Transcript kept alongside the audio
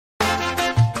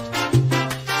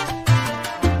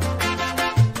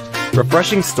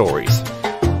Refreshing stories.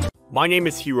 My name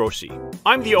is Hiroshi.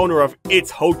 I'm the owner of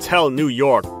It's Hotel New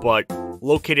York, but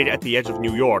located at the edge of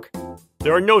New York.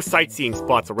 There are no sightseeing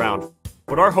spots around,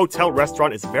 but our hotel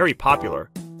restaurant is very popular.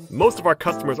 Most of our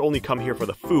customers only come here for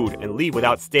the food and leave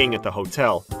without staying at the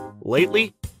hotel.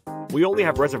 Lately, we only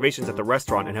have reservations at the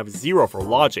restaurant and have zero for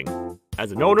lodging.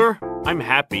 As an owner, I'm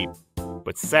happy,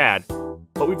 but sad.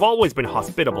 But we've always been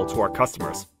hospitable to our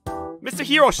customers. Mr.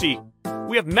 Hiroshi,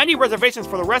 we have many reservations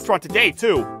for the restaurant today,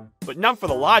 too, but none for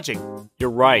the lodging. You're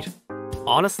right.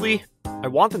 Honestly, I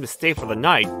want them to stay for the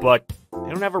night, but they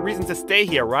don't have a reason to stay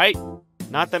here, right?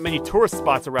 Not that many tourist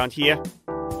spots around here.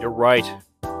 You're right.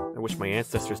 I wish my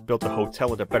ancestors built the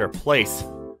hotel at a better place.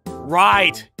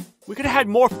 Right! We could have had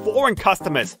more foreign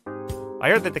customers. I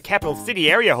heard that the capital city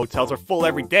area hotels are full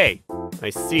every day.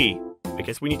 I see. I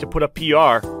guess we need to put up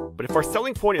PR. But if our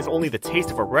selling point is only the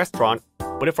taste of a restaurant,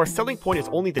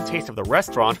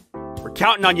 we're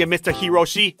counting on you, Mr.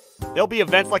 Hiroshi. There'll be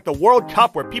events like the World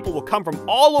Cup where people will come from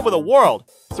all over the world,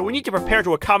 so we need to prepare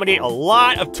to accommodate a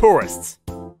lot of tourists.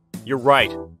 You're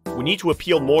right. We need to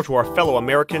appeal more to our fellow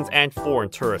Americans and foreign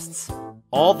tourists.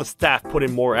 All the staff put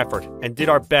in more effort and did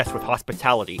our best with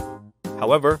hospitality.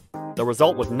 However, the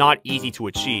result was not easy to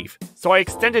achieve, so I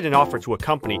extended an offer to a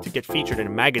company to get featured in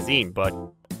a magazine, but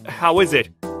how is it?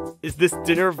 Is this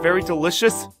dinner very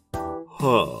delicious?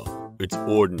 It's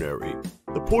ordinary.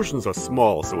 The portions are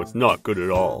small, so it's not good at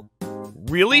all.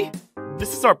 Really?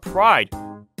 This is our pride.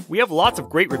 We have lots of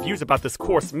great reviews about this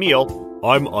course meal.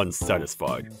 I'm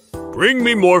unsatisfied. Bring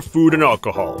me more food and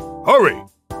alcohol. Hurry!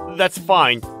 That's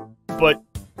fine, but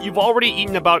you've already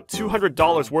eaten about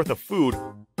 $200 worth of food.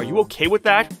 Are you okay with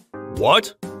that?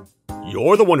 What?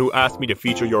 You're the one who asked me to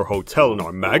feature your hotel in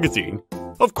our magazine.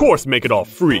 Of course, make it all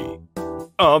free.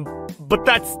 But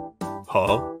that's...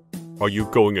 Huh? Are you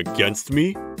going against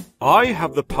me? I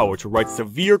have the power to write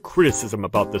severe criticism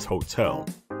about this hotel.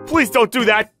 Please don't do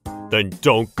that! Then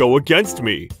don't go against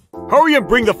me. Hurry and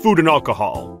bring the food and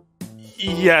alcohol.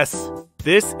 Yes.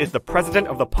 This is the president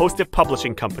of the Post-it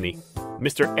Publishing Company,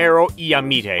 Mr. Ero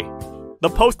Iamite. The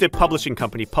Post-it Publishing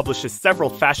Company publishes several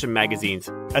fashion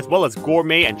magazines, as well as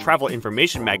gourmet and travel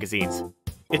information magazines.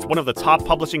 It's one of the top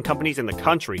publishing companies in the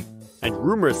country, and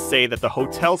rumors say that the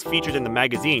hotels featured in the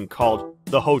magazine called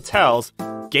The Hotels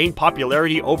gained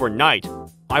popularity overnight.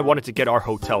 I wanted to get our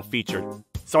hotel featured,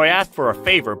 so I asked for a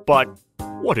favor, but...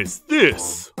 What is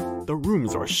this? The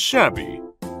rooms are shabby.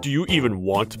 Do you even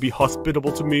want to be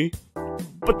hospitable to me?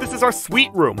 But this is our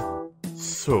suite room.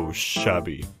 So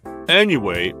shabby.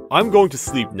 Anyway, I'm going to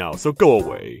sleep now, so go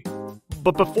away.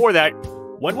 But before that,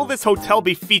 when will this hotel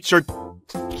be featured?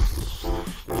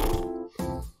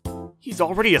 He's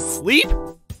already asleep?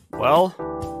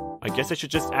 Well, I guess I should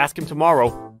just ask him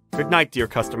tomorrow. Good night, dear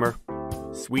customer.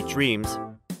 Sweet dreams.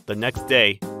 The next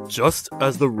day, just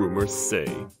as the rumors say,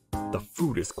 the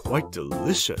food is quite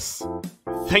delicious.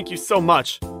 Thank you so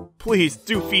much. Please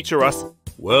do feature us.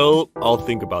 Well, I'll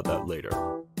think about that later.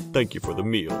 Thank you for the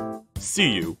meal.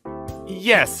 See you.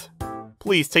 Yes.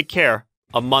 Please take care.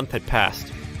 A month had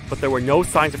passed, but there were no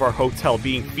signs of our hotel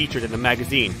being featured in the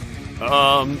magazine.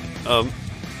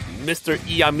 Mr.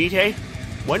 Iamite,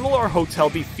 when will our hotel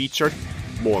be featured?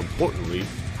 More importantly,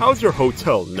 how's your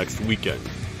hotel next weekend?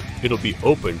 It'll be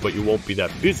open, but you won't be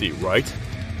that busy, right?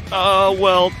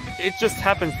 Well, it just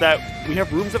happens that we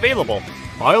have rooms available.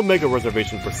 I'll make a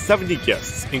reservation for 70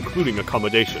 guests, including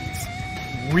accommodations.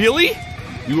 Really?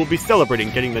 We will be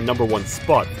celebrating getting the #1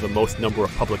 spot for the most number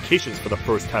of publications for the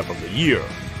first half of the year.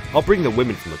 I'll bring the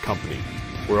women from the company.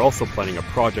 We're also planning a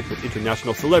project with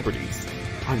international celebrities.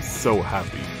 I'm so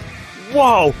happy.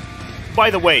 Whoa! By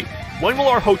the way, when will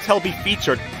our hotel be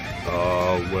featured?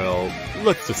 Well,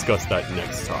 let's discuss that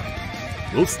next time.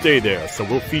 We'll stay there, so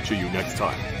we'll feature you next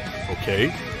time.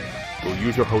 Okay? We'll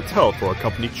use your hotel for our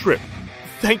company trip.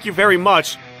 Thank you very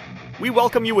much. We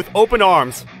welcome you with open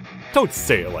arms. Don't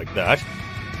say it like that.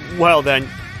 Well then,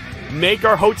 make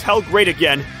our hotel great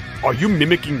again. Are you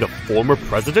mimicking the former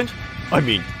president? I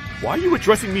mean, why are you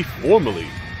addressing me formally?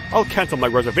 I'll cancel my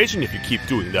reservation if you keep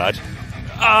doing that.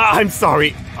 I'm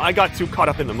sorry. I got too caught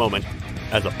up in the moment.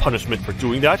 As a punishment for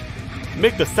doing that,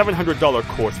 make the $700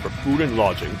 course for food and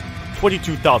lodging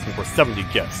 $22,000 for 70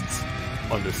 guests.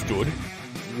 Understood?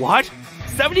 What?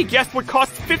 70 guests would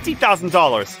cost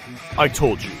 $50,000. I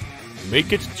told you.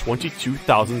 Make it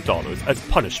 $22,000 as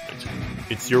punishment.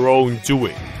 It's your own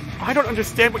doing. I don't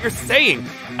understand what you're saying.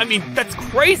 I mean, that's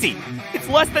crazy. It's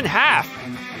less than half.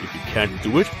 If you can't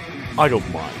do it, I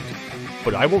don't mind.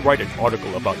 But I will write an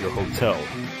article about your hotel,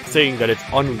 saying that it's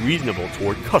unreasonable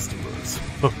toward customers.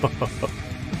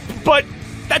 But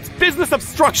that's business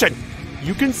obstruction!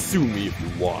 You can sue me if you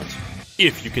want.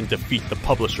 if you can defeat the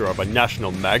publisher of a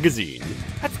national magazine.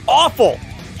 That's awful!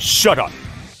 Shut up!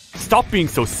 Stop being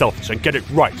so selfish and get it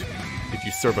right. If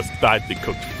you serve us badly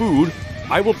cooked food,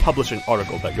 I will publish an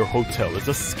article that your hotel is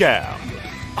a scam.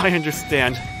 I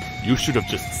understand. You should have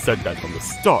just said that from the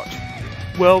start.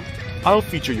 Well, I'll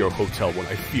feature your hotel when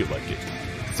I feel like it.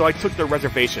 So I took the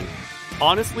reservation.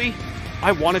 Honestly,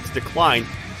 I wanted to decline,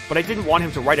 but I didn't want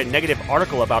him to write a negative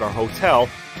article about our hotel.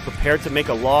 Prepared to make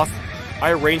a loss,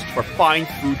 I arranged for fine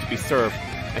food to be served,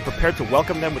 and prepared to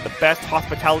welcome them with the best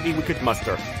hospitality we could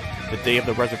muster. The day of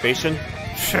the reservation?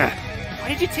 Why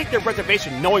did you take the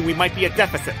reservation knowing we might be a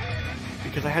deficit?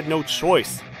 Because I had no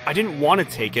choice. I didn't want to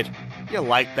take it. You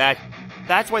like that?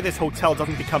 That's why this hotel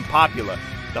doesn't become popular.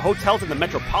 The hotels in the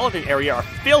metropolitan area are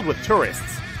filled with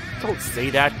tourists. Don't say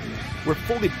that. We're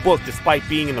fully booked despite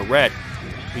being in the red.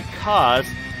 Because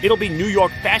it'll be New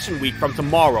York Fashion Week from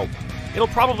tomorrow. It'll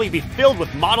probably be filled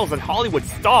with models and Hollywood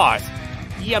stars.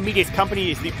 Iamide's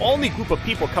company is the only group of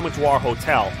people coming to our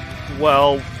hotel.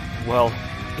 Well,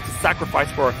 it's a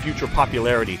sacrifice for our future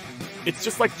popularity. It's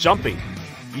just like jumping.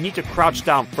 You need to crouch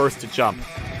down first to jump.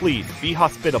 Please, be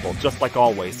hospitable, just like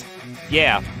always.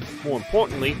 Yeah, more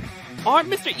importantly, aren't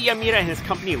Mr. Iamida and his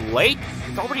company late?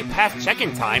 It's already past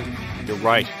check-in time. You're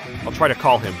right. I'll try to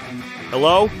call him.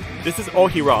 Hello? This is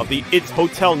Ohira of the It's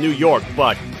Hotel New York,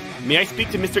 but may I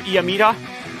speak to Mr. Iamida?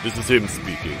 This is him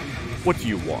speaking. What do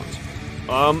you want?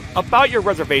 About your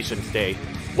reservation today.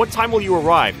 What time will you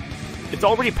arrive? It's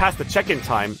already past the check-in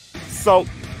time, so...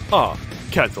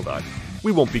 cancel that.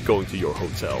 We won't be going to your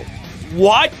hotel.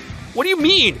 What? What do you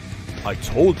mean? I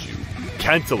told you.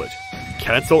 Cancel it.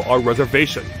 Cancel our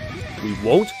reservation. We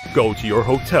won't go to your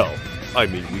hotel. I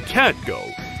mean, we can't go.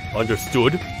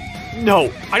 Understood?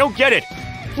 No, I don't get it.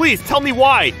 Please, tell me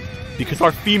why. Because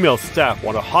our female staff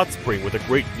want a hot spring with a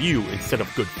great view instead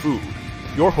of good food.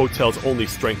 Your hotel's only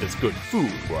strength is good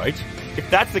food, right? If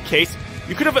that's the case,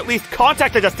 you could have at least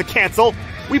contacted us to cancel.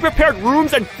 We prepared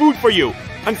rooms and food for you.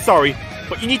 I'm sorry,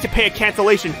 but you need to pay a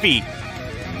cancellation fee.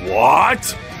 What?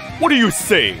 What are you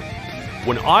saying?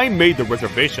 When I made the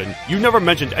reservation, you never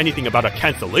mentioned anything about a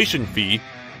cancellation fee.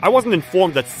 I wasn't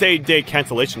informed that same-day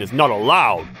cancellation is not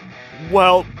allowed.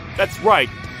 Well, that's right,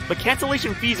 but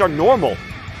cancellation fees are normal.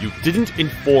 You didn't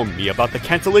inform me about the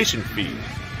cancellation fee.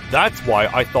 That's why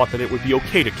I thought that it would be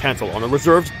okay to cancel on a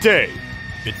reserved day.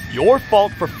 It's your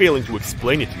fault for failing to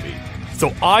explain it to me,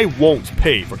 so I won't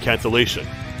pay for cancellation.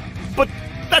 But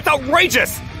that's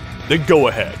outrageous! Then go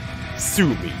ahead,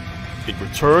 sue me. In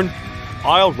return,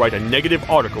 I'll write a negative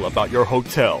article about your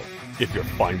hotel. If you're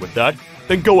fine with that,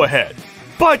 then go ahead.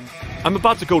 But I'm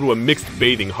about to go to a mixed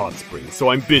bathing hot spring, so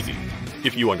I'm busy.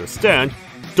 If you understand,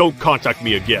 don't contact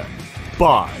me again.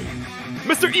 Bye.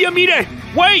 Mr. Iamide,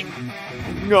 wait!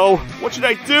 Oh no, what should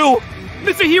I do?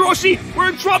 Mr. Hiroshi, we're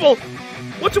in trouble!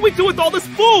 What should we do with all this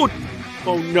food?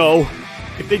 Oh no,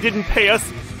 if they didn't pay us,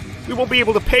 we won't be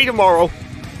able to pay tomorrow.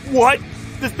 What?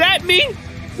 Does that mean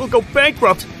we'll go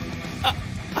bankrupt?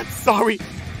 I'm sorry.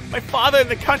 My father in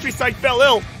the countryside fell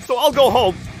ill, so I'll go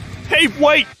home. Hey,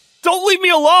 wait! Don't leave me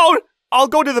alone! I'll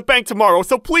go to the bank tomorrow,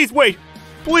 so please wait.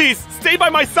 Please, stay by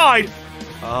my side.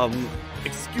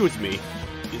 Excuse me.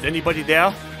 Is anybody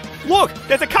there? Look,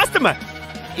 there's a customer.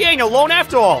 He ain't alone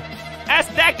after all.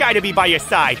 Ask that guy to be by your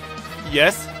side.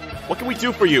 Yes? What can we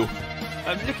do for you?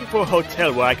 I'm looking for a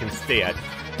hotel where I can stay at.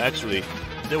 Actually,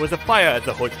 there was a fire at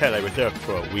the hotel I reserved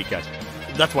for a week at.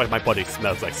 That's why my body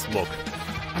smells like smoke.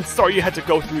 I'm sorry you had to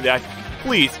go through that.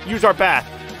 Please, use our bath.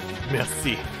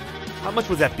 Merci. How much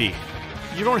would that be?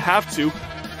 You don't have to.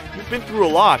 You've been through a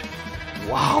lot.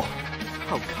 Wow.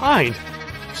 How kind.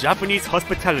 Japanese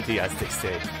hospitality, as they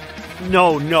say.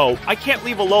 No, I can't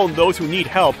leave alone those who need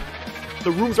help.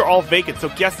 The rooms are all vacant, so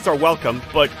guests are welcome,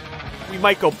 but we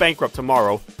might go bankrupt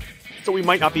tomorrow, so we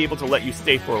might not be able to let you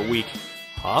stay for a week.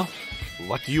 Huh?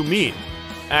 What do you mean?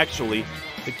 Actually,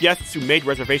 the guests who made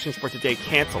reservations for today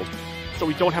canceled, so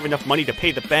we don't have enough money to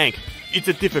pay the bank. It's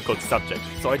a difficult subject,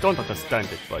 so I don't understand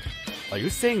it, but... Are you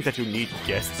saying that you need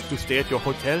guests to stay at your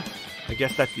hotel? I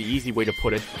guess that's the easy way to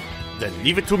put it. Then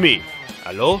leave it to me.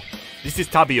 Hello? This is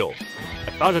Tabio.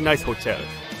 I found a nice hotel.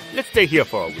 Let's stay here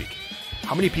for a week.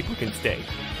 How many people can stay?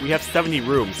 We have 70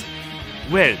 rooms.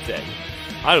 Well then,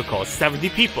 I'll call 70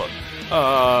 people.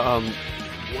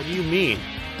 What do you mean?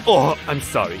 Oh, I'm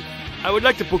sorry. I would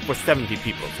like to book for 70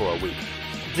 people for a week.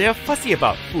 They're fussy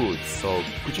about food, so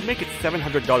could you make it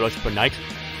 $700 per night?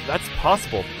 That's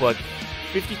possible, but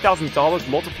 $50,000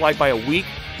 multiplied by a week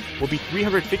will be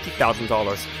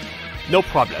 $350,000. No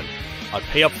problem. I'll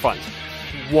pay up front.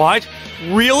 What?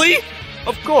 Really?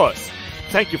 Of course.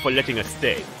 Thank you for letting us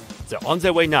stay. They're on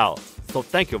their way now, so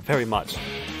thank you very much.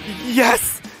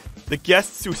 Yes! The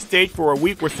guests who stayed for a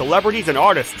week were celebrities and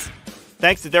artists.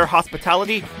 Thanks to their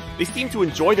hospitality, they seemed to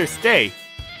enjoy their stay.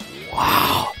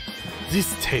 Wow,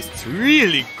 this tastes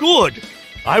really good.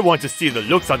 I want to see the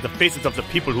looks on the faces of the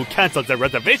people who canceled their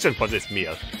reservation for this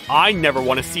meal. I never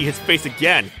want to see his face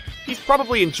again. He's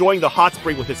probably enjoying the hot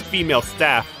spring with his female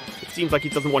staff. It seems like he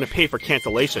doesn't want to pay for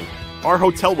cancellation. Our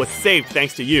hotel was saved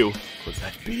thanks to you. Could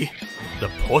that be the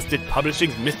Posted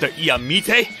Publishing's Mr.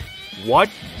 Iamite? What?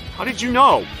 How did you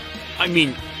know? I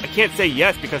mean, I can't say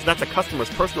yes because that's a customer's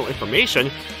personal information.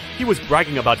 He was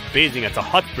bragging about bathing at the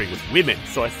hot spring with women,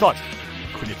 so I thought,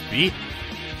 could it be?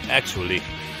 Actually,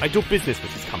 I do business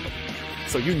with this company.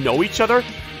 So you know each other?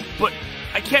 But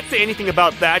I can't say anything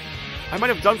about that. I might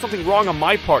have done something wrong on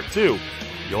my part too.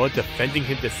 You're defending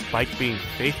him despite being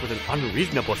faced with an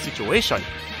unreasonable situation.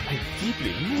 I'm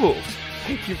deeply moved.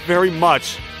 Thank you very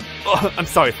much. Oh, I'm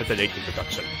sorry for the late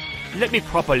introduction. Let me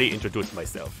properly introduce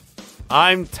myself.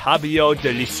 I'm Tabio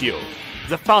Delicio,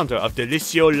 the founder of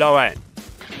Delicio Lorraine.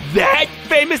 That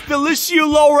famous Delicio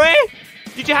Lorraine?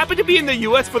 Did you happen to be in the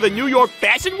US for the New York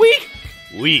Fashion Week?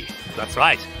 Oui, that's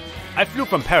right. I flew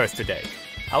from Paris today.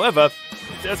 However,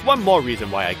 there's one more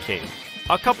reason why I came.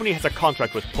 Our company has a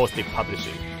contract with Posted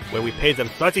Publishing, where we pay them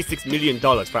 $36 million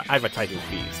for advertising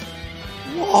fees.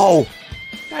 Whoa!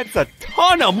 That's a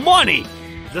ton of money!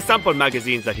 The sample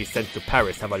magazines that he sends to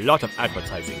Paris have a lot of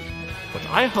advertising. But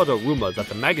I heard a rumor that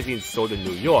the magazines sold in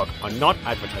New York are not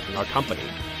advertising our company.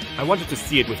 I wanted to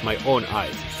see it with my own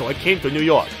eyes, so I came to New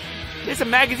York. There's a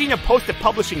magazine of Posted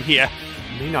Publishing here.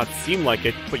 It may not seem like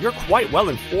it, but you're quite well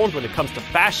informed when it comes to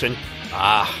fashion.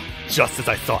 Ah, just as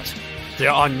I thought.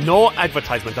 There are no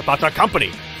advertisements about our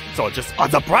company, so just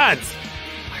other brands.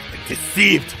 I've been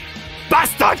deceived.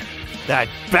 Bastard! That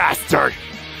bastard!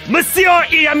 Monsieur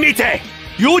Iamite!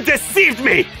 You deceived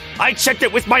me! I checked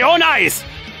it with my own eyes!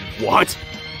 What?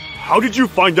 How did you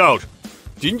find out?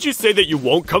 Didn't you say that you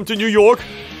won't come to New York?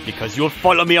 Because you'll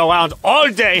follow me around all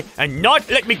day and not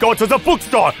let me go to the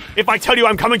bookstore if I tell you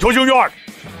I'm coming to New York!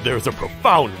 There's a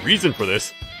profound reason for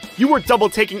this. You were double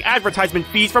taking advertisement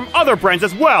fees from other brands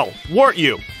as well, weren't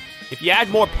you? If you add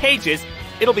more pages,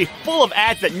 it'll be full of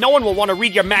ads that no one will want to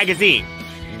read your magazine.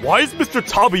 Why is Mr.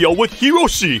 Tabio with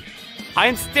Hiroshi? I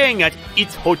am staying at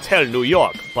It's Hotel New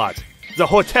York, but the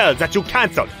hotel that you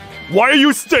cancelled. Why are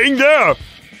you staying there?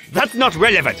 That's not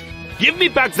relevant. Give me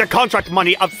back the contract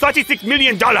money of $36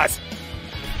 million.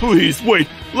 Please, wait.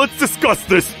 Let's discuss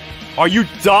this. Are you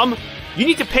dumb? You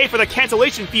need to pay for the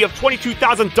cancellation fee of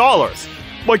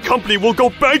 $22,000. My company will go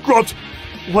bankrupt.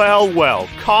 Well,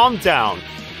 calm down.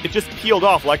 It just peeled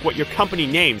off like what your company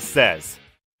name says.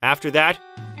 After that,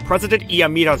 President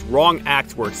Iamita's wrong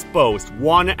acts were exposed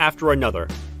one after another.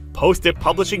 Posted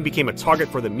Publishing became a target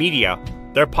for the media.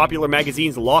 Their popular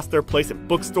magazines lost their place at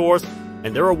bookstores,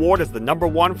 and their award as the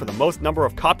 #1 for the most number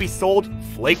of copies sold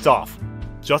flaked off,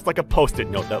 just like a Post-it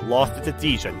note that lost its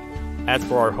adhesion. As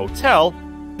for our hotel,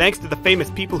 thanks to the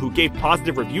famous people who gave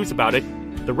positive reviews about it,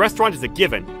 the restaurant is a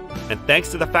given, and thanks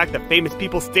to the fact that famous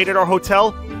people stayed at our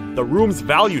hotel, the room's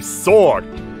value soared.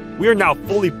 We are now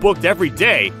fully booked every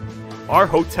day. Our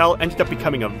hotel ended up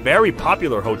becoming a very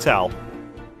popular hotel.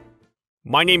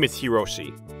 My name is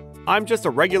Hiroshi. I'm just a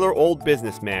regular old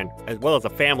businessman, as well as a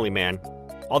family man.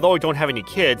 Although I don't have any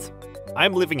kids,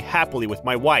 I'm living happily with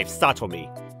my wife, Satomi.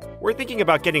 We're thinking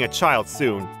about getting a child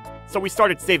soon, so we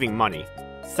started saving money.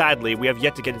 Sadly, we have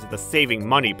yet to get into the saving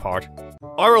money part.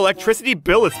 Our electricity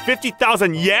bill is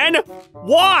 50,000 yen?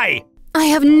 Why? I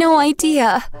have no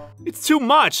idea. It's too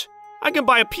much. I can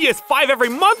buy a PS5 every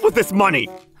month with this money.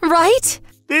 Right?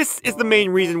 This is the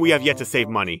main reason we have yet to save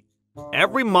money.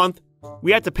 Every month,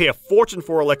 we had to pay a fortune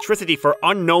for electricity for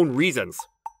unknown reasons.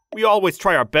 We always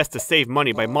try our best to save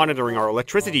money by monitoring our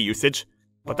electricity usage,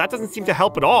 but that doesn't seem to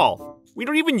help at all. We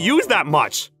don't even use that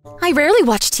much. I rarely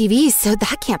watch TV, so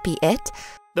that can't be it.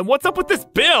 Then what's up with this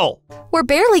bill? We're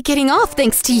barely getting off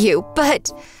thanks to you,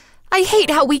 but I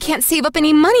hate how we can't save up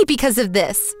any money because of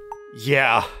this.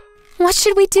 Yeah. What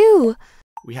should we do?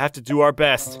 We have to do our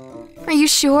best. Are you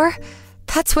sure?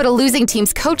 That's what a losing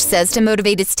team's coach says to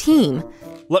motivate his team.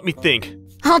 Let me think.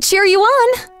 I'll cheer you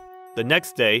on. The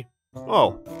next day...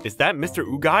 Oh, is that Mr.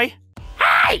 Ugai?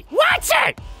 Hey, watch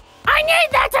it! I need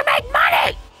that to make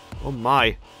money! Oh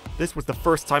my, this was the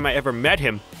first time I ever met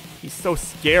him. He's so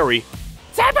scary.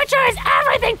 Temperature is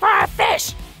everything for a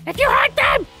fish! If you hurt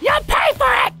them, you'll pay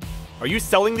for it! Are you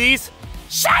selling these?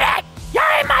 Shut it!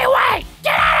 You're in my way!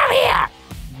 Get out of here!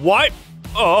 What?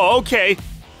 Oh, okay.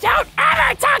 Don't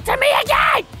ever talk to me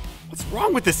again! What's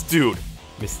wrong with this dude?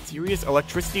 Mysterious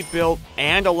electricity bill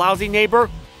and a lousy neighbor?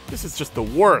 This is just the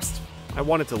worst. I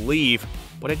wanted to leave,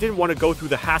 but I didn't want to go through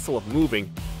the hassle of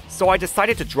moving, So I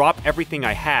decided to drop everything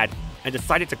I had and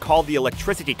decided to call the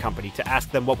electricity company to ask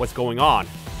them what was going on.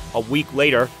 A week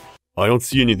later, I don't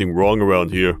see anything wrong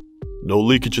around here. No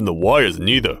leakage in the wires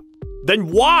neither.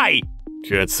 then why?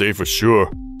 Can't say for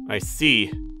sure. I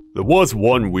see. There was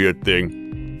one weird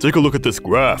thing. Take a look at this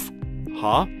graph.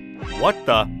 Huh? What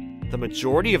the? The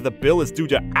majority of the bill is due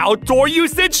to outdoor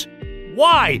usage?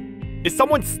 Why? Is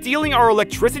someone stealing our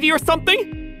electricity or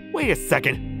something? Wait a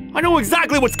second. I know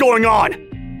exactly what's going on!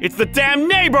 It's the damn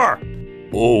neighbor!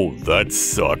 Oh, that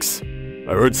sucks.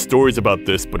 I heard stories about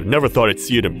this, but I never thought I'd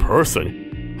see it in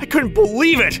person. I couldn't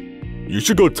believe it! You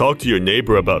should go talk to your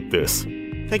neighbor about this.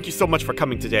 Thank you so much for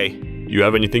coming today. You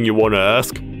have anything you want to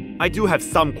ask? I do have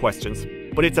some questions,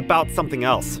 but it's about something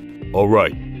else.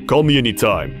 Alright, call me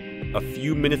anytime. A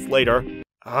few minutes later...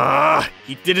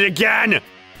 he did it again!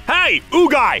 Hey,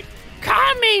 Ugai!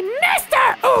 Call me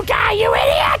Mr. Ugai, you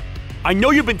idiot! I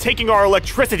know you've been taking our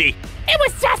electricity. It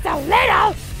was just a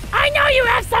little. I know you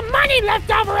have some money left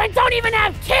over and don't even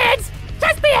have kids.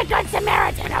 Just be a good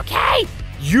Samaritan, okay?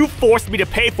 You forced me to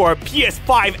pay for a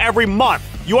PS5 every month.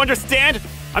 You understand?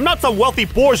 I'm not some wealthy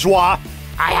bourgeois.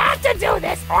 I have to do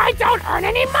this or I don't earn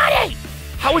any money.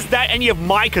 How is that any of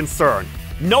my concern?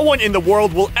 No one in the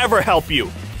world will ever help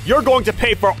you. You're going to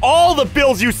pay for all the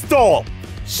bills you stole.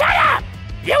 Shut up!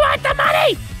 You want the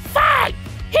money? Fine!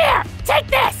 Here, take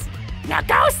this! Now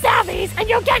go sell these and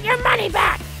you'll get your money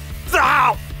back!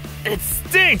 Ow! It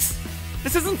stinks!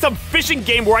 This isn't some fishing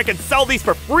game where I can sell these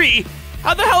for free!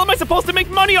 How the hell am I supposed to make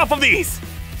money off of these?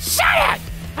 Shut it!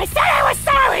 I said I was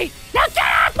sorry! Now get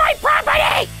off my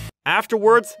property!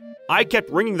 Afterwards, I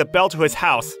kept ringing the bell to his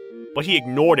house, but he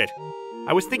ignored it.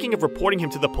 I was thinking of reporting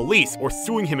him to the police or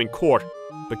suing him in court,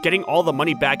 but getting all the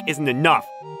money back isn't enough.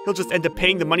 He'll just end up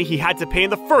paying the money he had to pay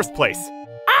in the first place.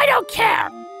 I don't care!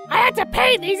 I had to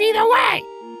pay these either way!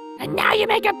 And now you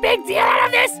make a big deal out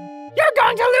of this? You're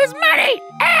going to lose money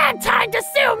and time to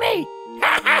sue me!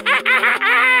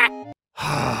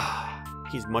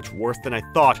 He's much worse than I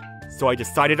thought, so I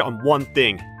decided on one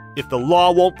thing. If the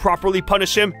law won't properly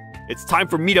punish him, it's time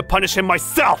for me to punish him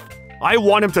myself! I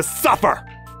want him to suffer!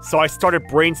 So I started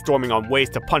brainstorming on ways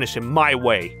to punish him my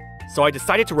way. So I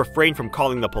decided to refrain from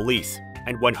calling the police,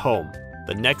 and went home.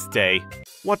 The next day...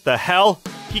 What the hell?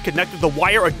 He connected the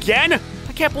wire again?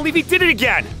 I can't believe he did it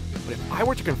again! But if I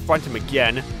were to confront him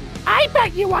again... I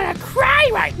bet you want to cry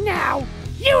right now!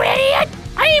 You idiot!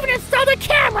 I even installed a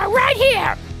camera right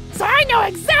here! So I know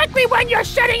exactly when you're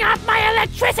shutting off my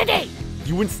electricity!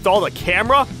 You installed a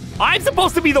camera? I'm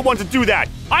supposed to be the one to do that!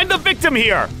 I'm the victim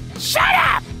here! Shut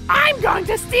up! I'm going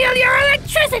to steal your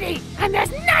electricity! And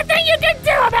there's nothing you can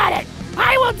do about it!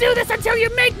 I will do this until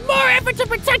you make more effort to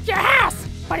protect your house!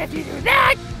 But if you do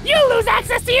that, you lose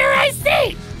access to your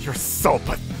AC! You're so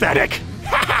pathetic!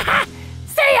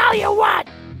 Say all you want!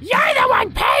 You're the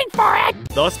one paying for it!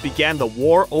 Thus began the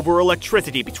war over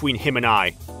electricity between him and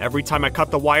I. Every time I cut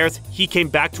the wires, he came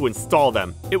back to install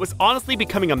them. It was honestly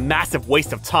becoming a massive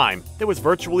waste of time. There was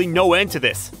virtually no end to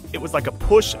this. It was like a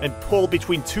push and pull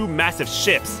between two massive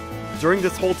ships. During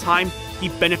this whole time, he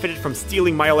benefited from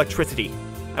stealing my electricity.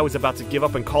 I was about to give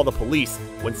up and call the police,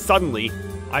 when suddenly,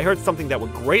 I heard something that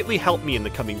would greatly help me in the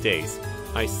coming days.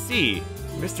 I see.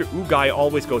 Mr. Ugai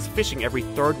always goes fishing every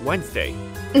third Wednesday.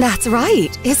 That's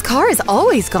right. His car has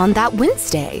always gone that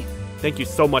Wednesday. Thank you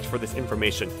so much for this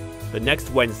information. The next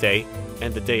Wednesday,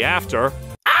 and the day after...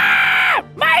 Ah!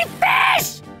 My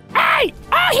fish! Hey!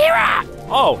 Ohira!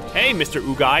 Oh, hey, Mr.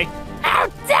 Ugai. How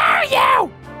dare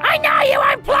you! I know you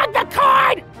unplugged the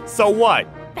cord! So what?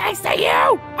 Thanks to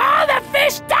you, all the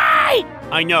fish died!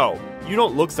 I know. You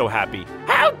don't look so happy.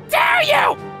 How dare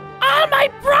you! All my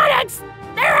products!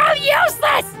 They're all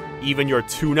useless! Even your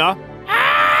tuna?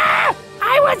 Ah!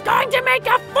 I was going to make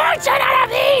a fortune out of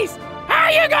these! How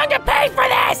are you going to pay for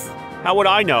this? How would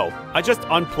I know? I just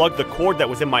unplugged the cord that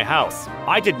was in my house.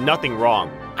 I did nothing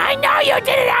wrong. I know you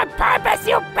did it on purpose,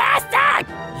 you bastard!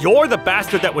 You're the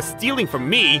bastard that was stealing from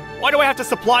me. Why do I have to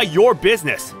supply your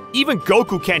business? Even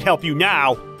Goku can't help you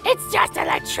now. It's just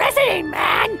electricity,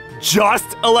 man!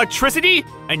 Just electricity?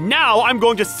 And now I'm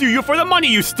going to sue you for the money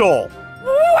you stole.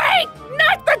 Wait!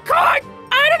 Not the cord!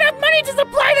 I don't have money to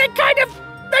supply that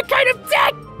kind of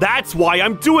debt! That's why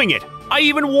I'm doing it. I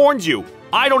even warned you.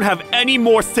 I don't have any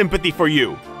more sympathy for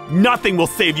you. Nothing will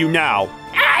save you now.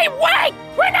 Hey, wait!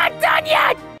 We're not done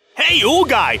yet! Hey,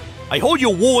 Ugai! I heard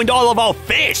you ruined all of our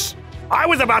fish. I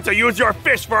was about to use your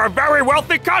fish for a very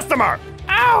wealthy customer.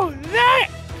 Oh, that...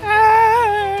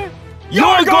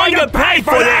 You're going to pay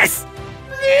for this!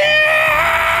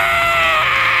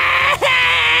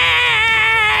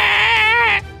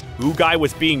 Ugai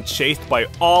was being chased by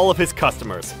all of his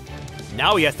customers.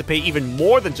 Now he has to pay even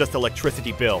more than just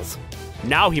electricity bills.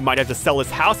 Now he might have to sell his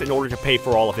house in order to pay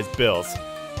for all of his bills.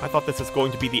 I thought this was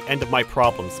going to be the end of my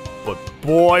problems, but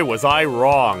boy was I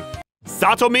wrong.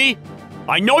 Satomi,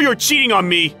 I know you're cheating on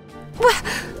me!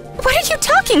 What are you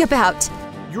talking about?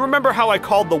 You remember how I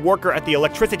called the worker at the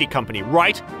electricity company,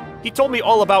 right? He told me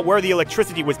all about where the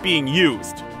electricity was being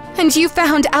used. And you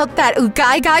found out that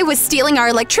Ugai guy was stealing our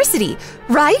electricity,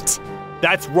 right?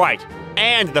 That's right,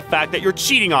 and the fact that you're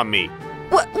cheating on me.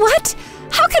 What?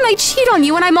 How can I cheat on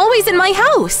you when I'm always in my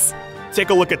house? Take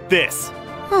a look at this.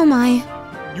 Oh my.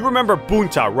 You remember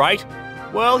Bunta, right?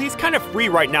 Well, he's kind of free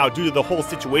right now due to the whole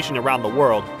situation around the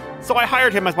world, so I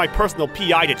hired him as my personal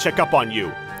PI to check up on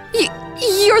you.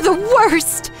 You're the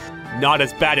worst! Not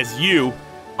as bad as you.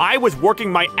 I was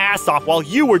working my ass off while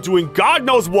you were doing God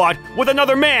knows what with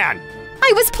another man!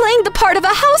 I was playing the part of a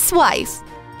housewife!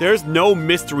 There's no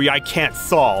mystery I can't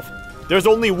solve. There's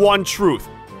only one truth,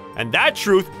 and that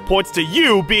truth points to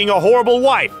you being a horrible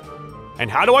wife. And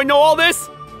how do I know all this?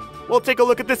 Well, take a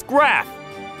look at this graph.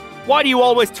 Why do you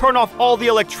always turn off all the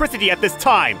electricity at this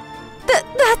time?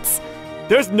 That's...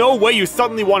 There's no way you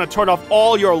suddenly want to turn off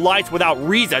all your lights without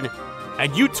reason.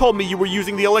 And you told me you were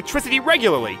using the electricity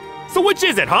regularly. So which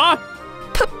is it, huh?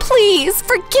 Please,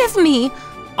 forgive me.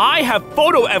 I have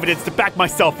photo evidence to back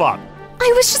myself up.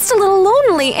 I was just a little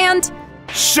lonely and...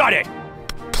 Shut it!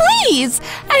 Please!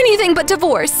 Anything but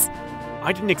divorce.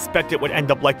 I didn't expect it would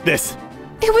end up like this.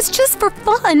 It was just for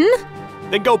fun.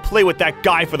 Then go play with that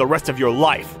guy for the rest of your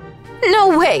life.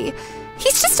 No way.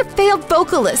 He's just a failed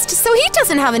vocalist, so he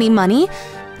doesn't have any money.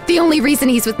 The only reason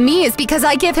he's with me is because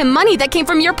I give him money that came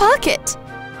from your pocket.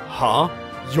 Huh?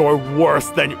 You're worse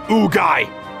than Ugai.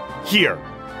 Here,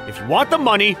 if you want the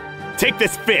money, take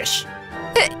this fish.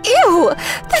 Ew!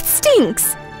 That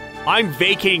stinks! I'm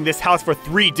vacating this house for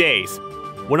 3 days.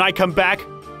 When I come back,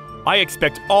 I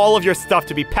expect all of your stuff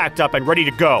to be packed up and ready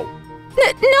to go.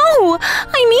 No!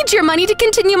 I need your money to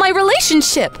continue my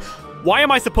relationship. Why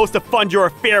am I supposed to fund your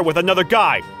affair with another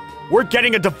guy? We're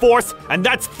getting a divorce, and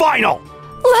that's final!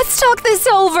 Let's talk this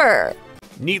over!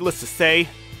 Needless to say,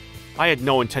 I had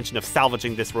no intention of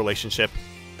salvaging this relationship.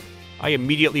 I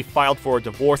immediately filed for a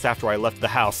divorce after I left the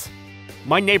house.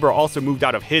 My neighbor also moved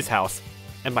out of his house,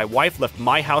 and my wife left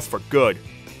my house for good.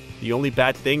 The only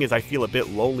bad thing is I feel a bit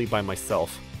lonely by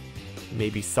myself.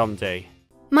 Maybe someday.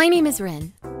 My name is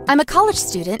Rin. I'm a college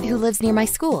student who lives near my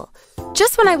school.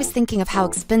 Just when I was thinking of how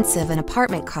expensive an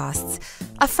apartment costs,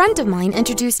 a friend of mine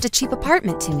introduced a cheap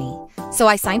apartment to me. So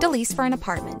I signed a lease for an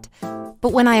apartment.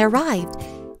 But when I arrived,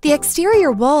 the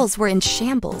exterior walls were in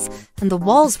shambles and the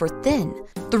walls were thin.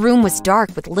 The room was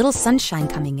dark with little sunshine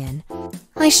coming in.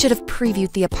 I should have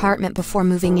previewed the apartment before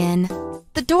moving in.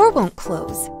 The door won't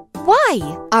close.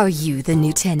 Why? Are you the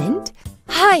new tenant?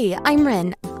 Hi, I'm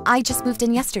Rin. I just moved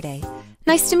in yesterday.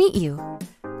 Nice to meet you.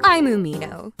 I'm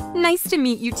Umino. Nice to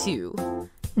meet you too.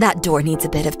 That door needs a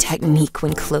bit of technique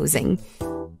when closing.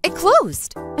 It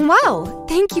closed! Wow,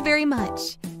 thank you very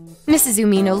much. Mrs.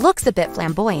 Umino looks a bit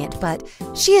flamboyant, but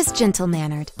she is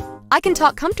gentle-mannered. I can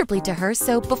talk comfortably to her,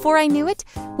 so before I knew it,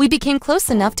 we became close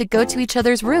enough to go to each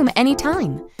other's room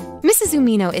anytime. Mrs.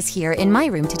 Umino is here in my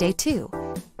room today too.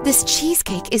 This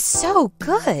cheesecake is so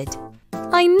good.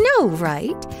 I know,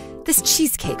 right? This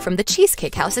cheesecake from the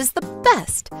Cheesecake House is the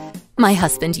best. My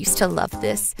husband used to love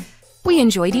this. We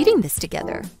enjoyed eating this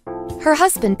together. Her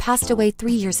husband passed away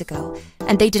 3 years ago,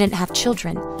 and they didn't have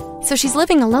children, so she's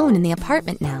living alone in the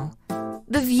apartment now.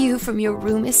 The view from your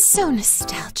room is so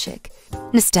nostalgic.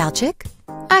 Nostalgic?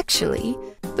 Actually,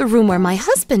 the room where my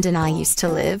husband and I used to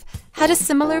live had a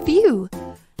similar view.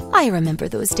 I remember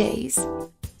those days.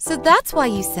 So that's why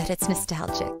you said it's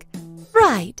nostalgic.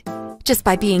 Right. Just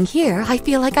by being here, I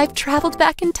feel like I've traveled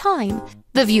back in time.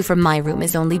 The view from my room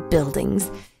is only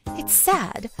buildings. It's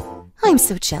sad. I'm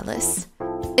so jealous.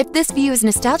 If this view is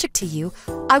nostalgic to you,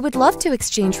 I would love to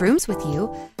exchange rooms with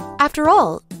you. After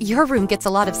all, your room gets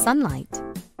a lot of sunlight.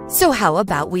 So how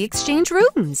about we exchange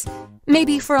rooms?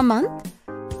 Maybe for a month?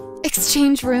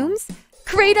 Exchange rooms?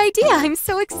 Great idea! I'm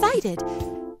so excited!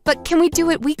 But can we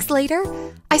do it weeks later?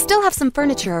 I still have some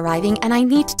furniture arriving and I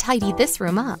need to tidy this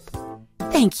room up.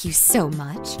 Thank you so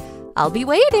much. I'll be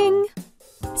waiting.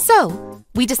 So,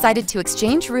 we decided to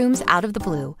exchange rooms out of the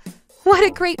blue. What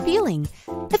a great feeling.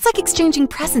 It's like exchanging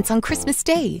presents on Christmas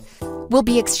Day. We'll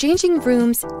be exchanging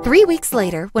rooms 3 weeks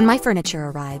later when my furniture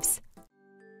arrives.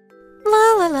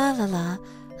 La la la la la.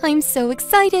 I'm so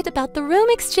excited about the room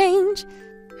exchange.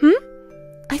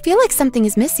 I feel like something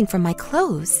is missing from my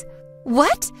clothes.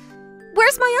 What?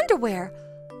 Where's my underwear?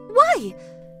 Why?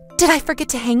 Did I forget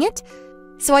to hang it?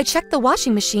 So I checked the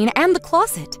washing machine and the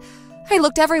closet. I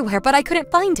looked everywhere, but I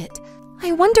couldn't find it.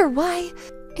 I wonder why.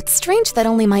 It's strange that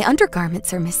only my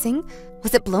undergarments are missing.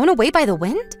 Was it blown away by the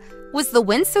wind? Was the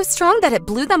wind so strong that it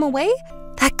blew them away?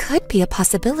 That could be a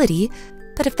possibility,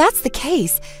 but if that's the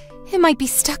case, it might be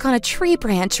stuck on a tree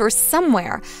branch or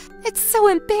somewhere. It's so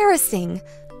embarrassing.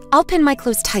 I'll pin my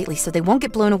clothes tightly so they won't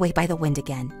get blown away by the wind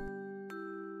again.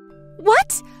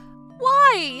 What?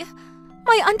 Why?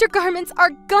 My undergarments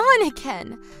are gone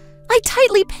again. I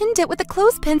tightly pinned it with a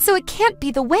clothespin so it can't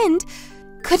be the wind.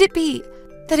 Could it be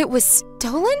that it was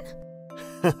stolen?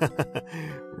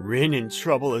 Rin in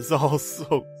trouble is all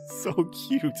so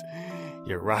cute.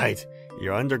 You're right.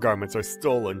 Your undergarments are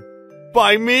stolen.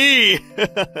 By me!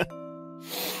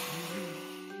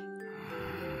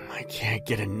 I can't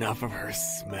get enough of her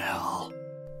smell.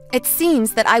 It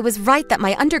seems that I was right that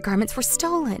my undergarments were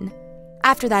stolen.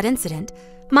 After that incident,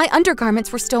 my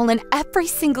undergarments were stolen every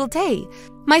single day.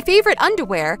 My favorite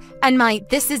underwear and my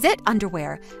This Is It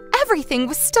underwear, everything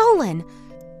was stolen.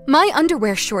 My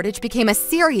underwear shortage became as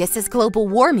serious as global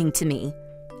warming to me.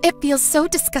 It feels so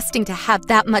disgusting to have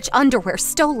that much underwear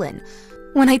stolen.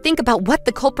 When I think about what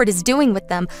the culprit is doing with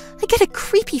them, I get a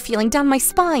creepy feeling down my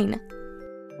spine.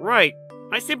 Right,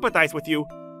 I sympathize with you.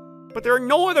 But there are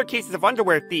no other cases of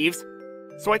underwear thieves,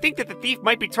 so I think that the thief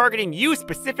might be targeting you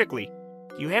specifically.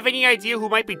 Do you have any idea who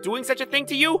might be doing such a thing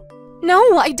to you?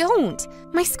 No, I don't.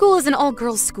 My school is an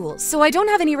all-girls school, so I don't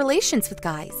have any relations with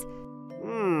guys.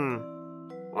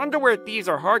 Underwear thieves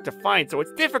are hard to find, so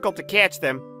it's difficult to catch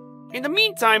them. In the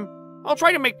meantime, I'll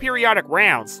try to make periodic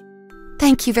rounds.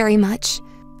 Thank you very much.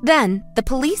 Then, the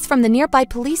police from the nearby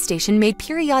police station made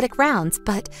periodic rounds,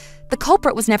 but the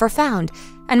culprit was never found,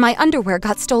 and my underwear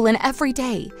got stolen every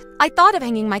day. I thought of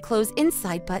hanging my clothes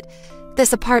inside, but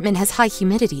this apartment has high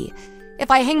humidity.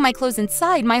 If I hang my clothes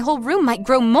inside, my whole room might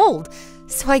grow mold,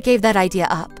 so I gave that idea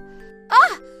up.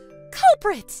 Ah!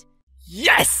 Culprit!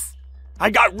 Yes! I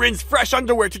got Rin's fresh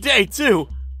underwear today, too!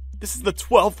 This is the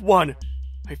 12th one.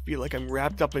 I feel like I'm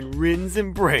wrapped up in Rin's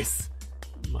embrace.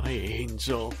 My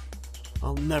angel.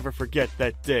 I'll never forget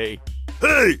that day.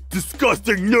 Hey,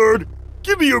 disgusting nerd!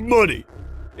 Give me your money!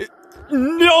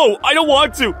 No, I don't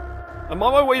want to! I'm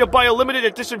on my way to buy a limited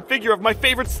edition figure of my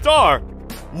favorite star!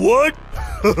 What?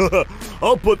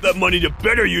 I'll put that money to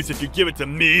better use if you give it to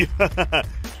me.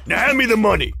 Now hand me the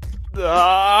money.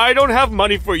 I don't have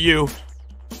money for you.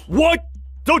 What?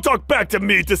 Don't talk back to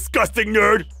me, disgusting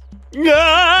nerd!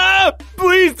 Ah!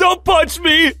 Please don't punch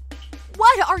me!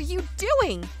 What are you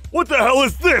doing? What the hell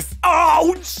is this?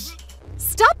 Ouch!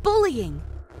 Stop bullying.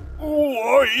 Who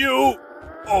are you?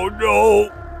 Oh no!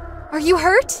 Are you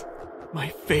hurt? My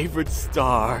favorite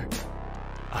star.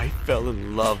 I fell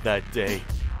in love that day.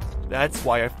 That's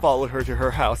why I followed her to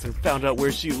her house and found out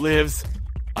where she lives.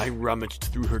 I rummaged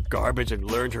through her garbage and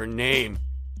learned her name.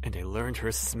 And I learned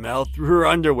her smell through her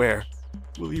underwear.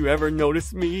 Will you ever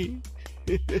notice me?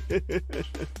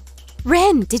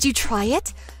 Rin, did you try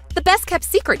it? The best-kept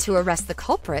secret to arrest the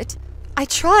culprit. I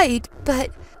tried, but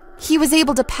he was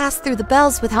able to pass through the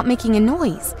bells without making a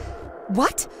noise.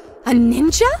 What? A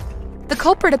ninja? The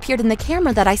culprit appeared in the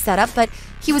camera that I set up, but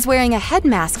he was wearing a head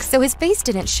mask, so his face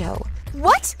didn't show.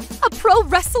 What? A pro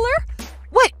wrestler?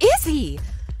 What is he?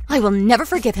 I will never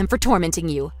forgive him for tormenting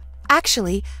you.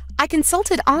 Actually, I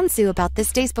consulted Anzu about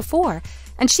this days before,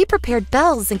 and she prepared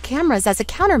bells and cameras as a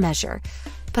countermeasure,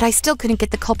 but I still couldn't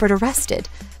get the culprit arrested.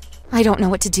 I don't know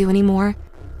what to do anymore.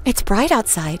 It's bright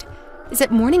outside. Is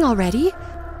it morning already?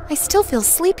 I still feel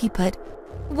sleepy, but...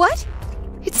 What?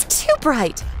 It's too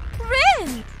bright.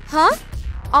 Rin! Huh?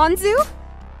 Anzu?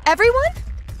 Everyone?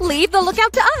 Leave the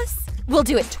lookout to us. We'll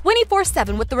do it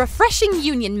 24/7 with the refreshing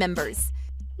union members.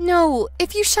 No,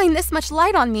 if you shine this much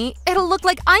light on me, it'll look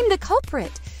like I'm the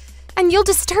culprit. And you'll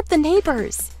disturb the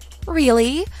neighbors.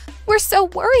 Really? We're so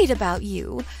worried about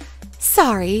you.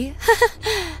 Sorry.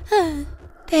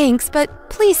 Thanks, but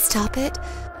please stop it.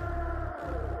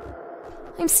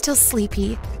 I'm still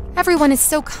sleepy. Everyone is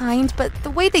so kind, but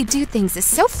the way they do things is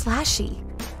so flashy.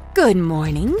 Good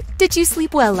morning. Did you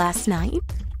sleep well last night?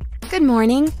 Good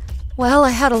morning. Well,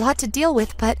 I had a lot to deal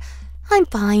with, but I'm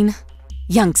fine.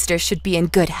 Youngsters should be in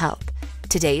good health.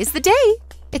 Today is the day.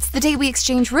 It's the day we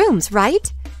exchange rooms,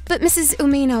 right? But Mrs.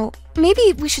 Umino,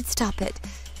 maybe we should stop it.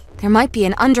 There might be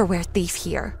an underwear thief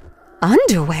here.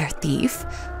 Underwear thief?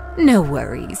 No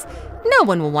worries. No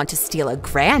one will want to steal a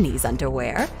granny's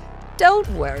underwear. Don't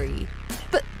worry.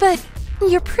 But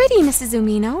you're pretty, Mrs.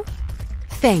 Umino.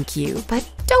 Thank you, but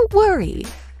don't worry.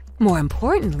 More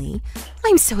importantly,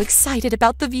 I'm so excited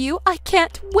about the view, I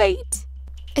can't wait.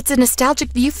 It's a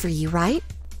nostalgic view for you, right?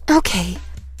 Okay.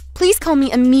 Please call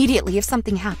me immediately if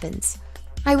something happens.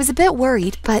 I was a bit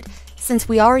worried, but since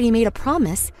we already made a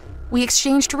promise, we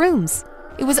exchanged rooms.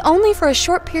 It was only for a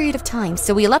short period of time,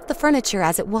 so we left the furniture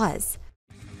as it was.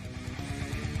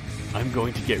 I'm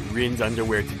going to get Rin's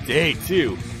underwear today,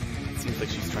 too. It seems like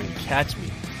she's trying to catch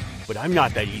me, but I'm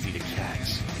not that easy to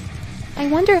catch. I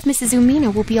wonder if Mrs.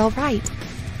 Umino will be all right.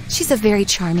 She's a very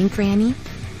charming granny,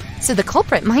 so the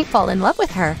culprit might fall in love with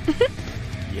her.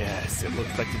 Yes, it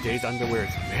looks like today's underwear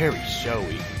is very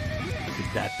showy. Could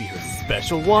that be her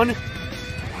special one?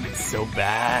 I want it so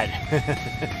bad.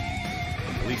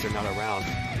 The police are not around.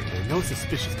 There are no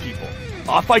suspicious people.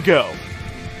 Off I go!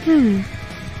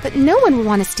 But no one would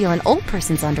want to steal an old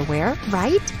person's underwear,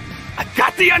 right? I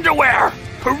got the underwear!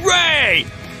 Hooray!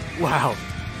 Wow,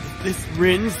 is this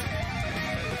Rin's? The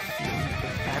feeling that the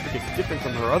fabric is different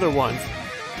from her other ones.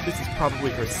 This is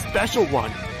probably her special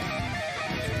one.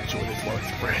 Enjoy this while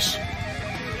it's fresh.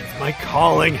 It's my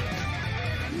calling.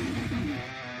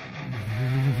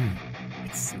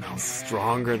 It smells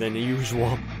stronger than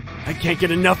usual. I can't get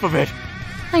enough of it.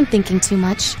 I'm thinking too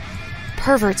much.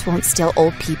 Perverts won't steal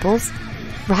old people's,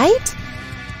 right?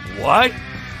 What?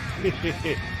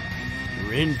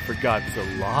 Rin forgot the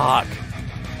lock.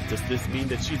 Does this mean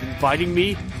that she's inviting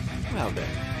me? Well then,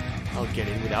 I'll get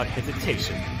in without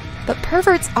hesitation. But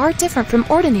perverts are different from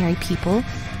ordinary people,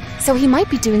 so he might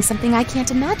be doing something I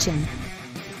can't imagine.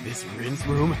 Is this Rin's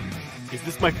room? Is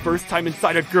this my first time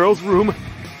inside a girl's room?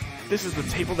 This is the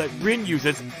table that Rin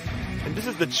uses, and this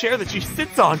is the chair that she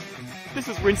sits on. This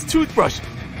is Rin's toothbrush.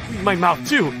 My mouth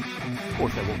too. Of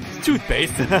course I won't use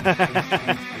toothpaste.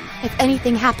 If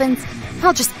anything happens,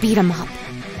 I'll just beat him up.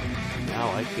 Now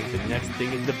I think the next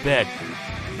thing is the bed.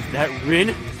 Is that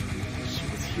Rin? She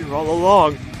was here all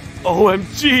along.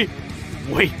 OMG!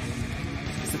 Wait,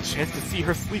 is this a chance to see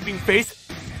her sleeping face?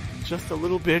 Just a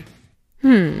little bit.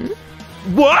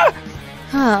 What?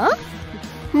 Huh?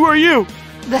 Who are you?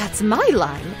 That's my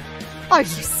line. Are you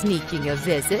sneaking a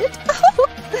visit?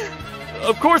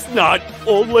 Of course not,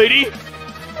 old lady.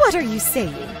 What are you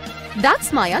saying?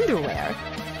 That's my underwear.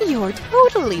 You're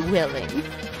totally willing.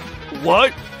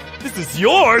 What? This is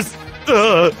yours?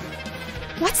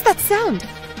 What's that sound?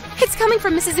 It's coming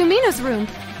from Mrs. Umino's room.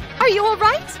 Are you all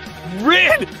right?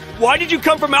 Rin! Why did you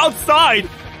come from outside?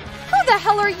 Who the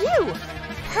hell are you?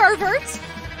 Pervert?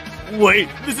 Wait,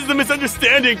 this is a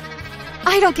misunderstanding.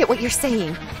 I don't get what you're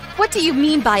saying. What do you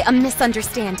mean by a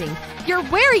misunderstanding? You're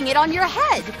wearing it on your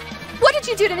head. What did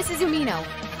you do to Mrs. Umino?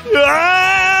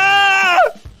 Ah!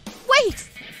 Wait!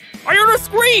 I heard her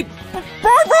scream!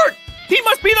 Pervert! He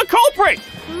must be the culprit!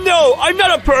 No, I'm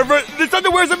not a pervert. This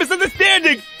underwear is a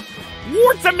misunderstanding.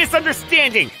 What's a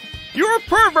misunderstanding? You're a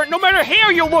pervert no matter how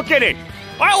you look at it.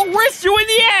 I'll arrest you in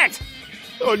the act.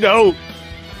 Oh no.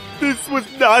 This was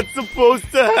not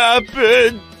supposed to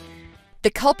happen. The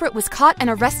culprit was caught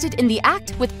and arrested in the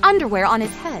act with underwear on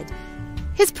his head.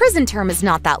 His prison term is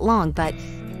not that long, but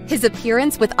his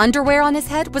appearance with underwear on his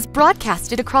head was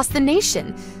broadcasted across the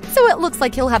nation, so it looks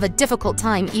like he'll have a difficult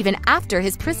time even after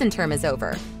his prison term is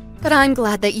over. But I'm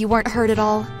glad that you weren't hurt at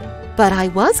all. But I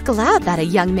was glad that a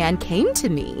young man came to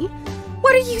me.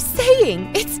 What are you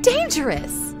saying? It's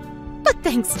dangerous. But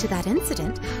thanks to that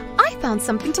incident, I found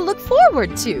something to look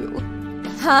forward to.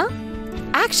 Huh?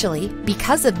 Actually,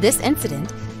 because of this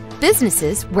incident,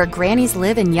 businesses where grannies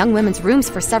live in young women's rooms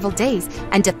for several days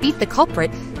and defeat the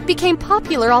culprit became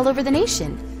popular all over the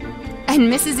nation.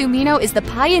 And Mrs. Umino is the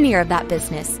pioneer of that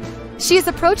business. She is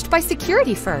approached by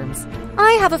security firms.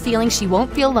 I have a feeling she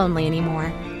won't feel lonely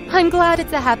anymore. I'm glad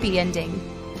it's a happy ending.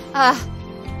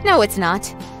 No it's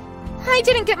not. I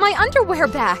didn't get my underwear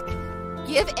back.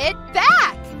 Give it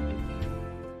back!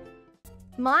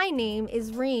 My name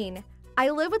is Reen. I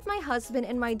live with my husband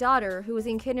and my daughter, who is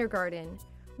in kindergarten.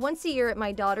 Once a year at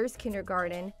my daughter's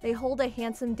kindergarten, they hold a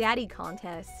Handsome Daddy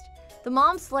contest. The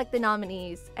moms select the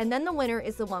nominees, and then the winner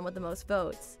is the one with the most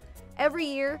votes. Every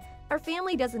year, our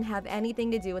family doesn't have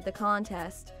anything to do with the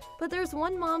contest, but there's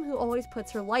one mom who always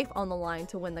puts her life on the line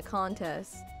to win the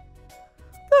contest.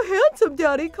 The Handsome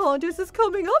Daddy contest is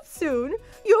coming up soon.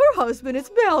 Your husband is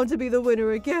bound to be the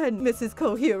winner again, Mrs.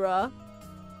 Kohira.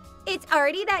 It's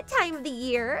already that time of the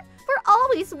year. We're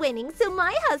always winning, so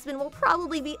my husband will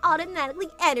probably be automatically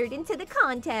entered into the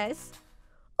contest.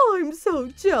 I'm so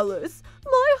jealous.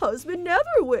 My husband never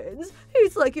wins.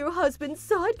 He's like your husband's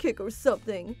sidekick or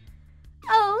something.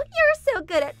 Oh, you're so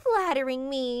good at flattering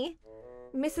me.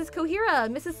 Mrs. Kohira,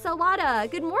 Mrs. Sawada,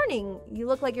 good morning. You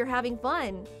look like you're having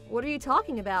fun. What are you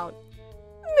talking about?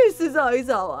 Mrs.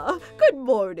 Aizawa, good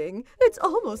morning. It's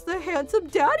almost the Handsome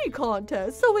Daddy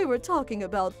contest, so we were talking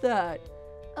about that.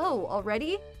 Oh,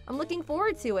 already? I'm looking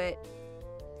forward to it.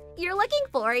 You're looking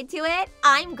forward to it?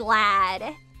 I'm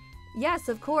glad. Yes,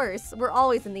 of course. We're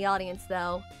always in the audience,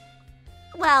 though.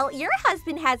 Well, your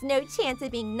husband has no chance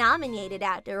of being nominated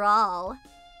after all.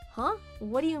 Huh?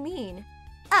 What do you mean?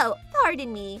 Oh,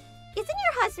 pardon me. Isn't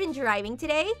your husband driving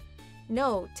today?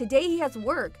 No, today he has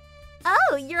work.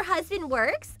 Oh, your husband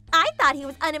works? I thought he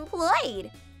was unemployed.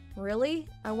 Really?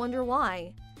 I wonder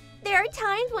why. There are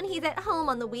times when he's at home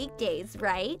on the weekdays,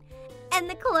 right? And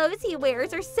the clothes he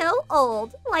wears are so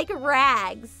old, like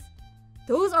rags.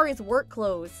 Those are his work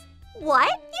clothes. What?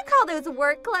 You call those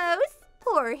work clothes?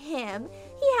 Poor him.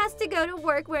 He has to go to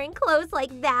work wearing clothes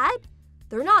like that.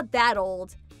 They're not that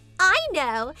old. I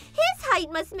know. His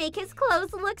height must make his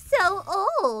clothes look so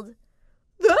old.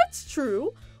 That's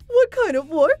true. What kind of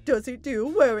work does he do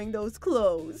wearing those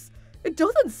clothes? It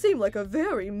doesn't seem like a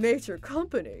very major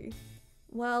company.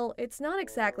 Well, it's not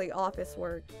exactly office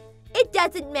work. It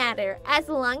doesn't matter. As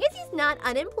long as he's not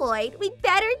unemployed, we'd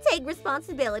better take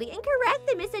responsibility and correct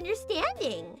the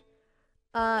misunderstanding.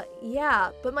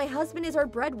 Yeah, but my husband is our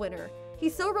breadwinner.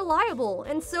 He's so reliable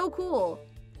and so cool.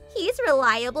 He's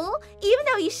reliable, even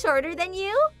though he's shorter than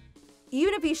you?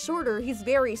 Even if he's shorter, he's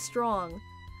very strong.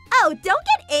 Oh, don't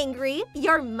get angry.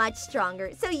 You're much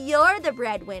stronger, so you're the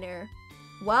breadwinner.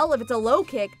 Well, if it's a low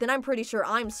kick, then I'm pretty sure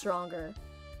I'm stronger.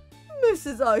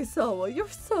 Mrs. Aizawa, you're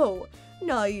so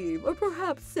naive or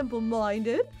perhaps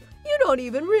simple-minded. You don't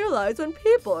even realize when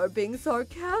people are being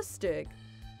sarcastic.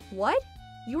 What?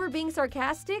 You were being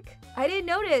sarcastic? I didn't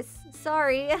notice.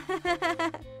 Sorry.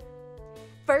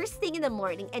 First thing in the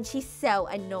morning, and she's so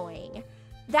annoying.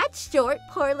 That short,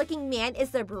 poor-looking man is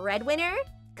the breadwinner?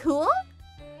 Cool?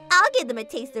 I'll give them a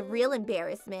taste of real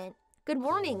embarrassment. Good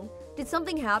morning. Did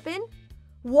something happen?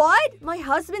 What? My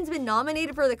husband's been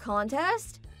nominated for the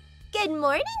contest? Good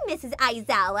morning, Mrs.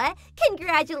 Aizawa.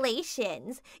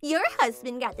 Congratulations. Your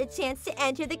husband got the chance to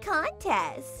enter the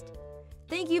contest.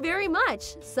 Thank you very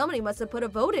much. Somebody must have put a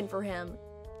vote in for him.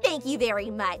 Thank you very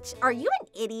much. Are you an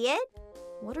idiot?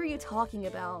 What are you talking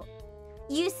about?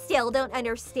 You still don't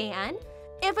understand?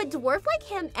 If a dwarf like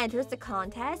him enters the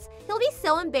contest, he'll be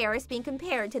so embarrassed being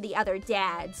compared to the other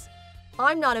dads.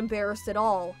 I'm not embarrassed at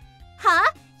all.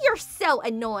 Huh? You're so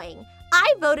annoying.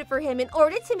 I voted for him in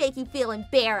order to make you feel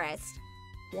embarrassed.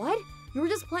 What? You were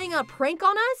just playing a prank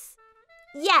on us?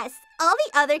 Yes, all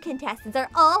the other contestants are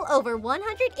all over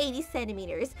 180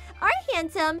 centimeters, are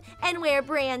handsome, and wear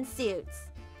brand suits.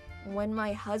 When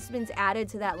my husband's added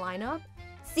to that lineup?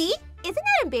 See? Isn't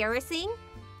that embarrassing?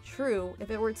 True,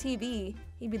 if it were TV,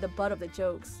 he'd be the butt of the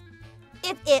jokes.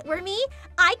 If it were me,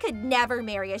 I could never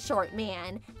marry a short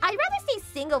man. I'd rather stay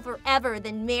single forever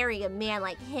than marry a man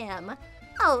like him.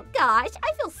 Oh gosh,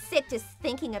 I feel sick just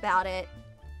thinking about it.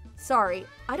 Sorry,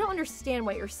 I don't understand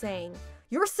what you're saying.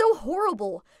 You're so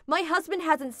horrible. My husband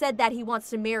hasn't said that he wants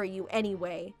to marry you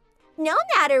anyway. No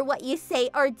matter what you say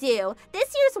or do,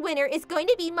 this year's winner is going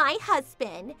to be my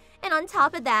husband. And on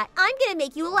top of that, I'm going to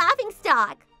make you a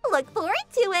laughingstock. Look forward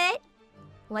to it.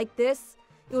 Like this,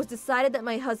 it was decided that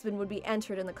my husband would be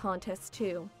entered in the contest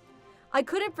too. I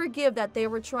couldn't forgive that they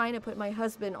were trying to put my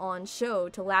husband on show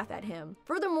to laugh at him.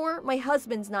 Furthermore, my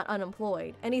husband's not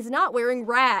unemployed, and he's not wearing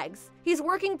rags. He's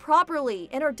working properly,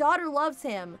 and our daughter loves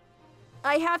him.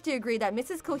 I have to agree that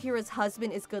Mrs. Kohira's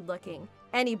husband is good looking.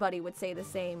 Anybody would say the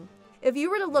same. If you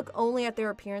were to look only at their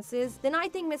appearances, then I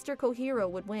think Mr. Kohiro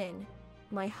would win.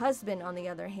 My husband, on the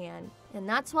other hand, and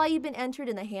that's why you've been entered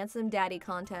in the Handsome Daddy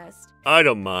contest. I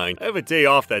don't mind. I have a day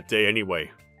off that day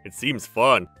anyway. It seems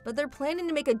fun. But they're planning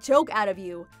to make a joke out of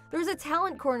you. There's a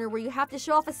talent corner where you have to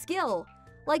show off a skill.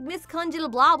 Like Miss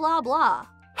Kunjil blah blah blah.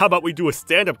 How about we do a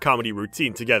stand-up comedy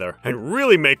routine together and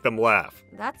really make them laugh?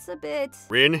 That's a bit...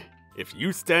 Rin, if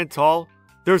you stand tall,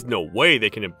 there's no way they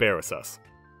can embarrass us.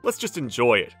 Let's just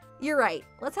enjoy it. You're right.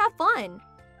 Let's have fun.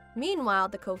 Meanwhile,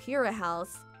 at the Kohira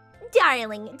house...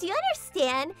 Darling, do you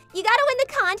understand? You gotta win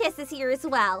the contest this year as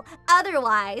well.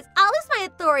 Otherwise, I'll lose my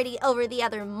authority over the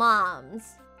other moms.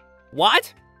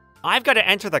 What? I've got to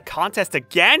enter the contest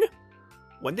again?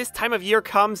 When this time of year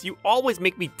comes, you always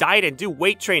make me diet and do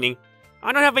weight training.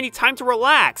 I don't have any time to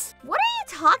relax. What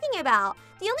are you talking about?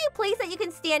 The only place that you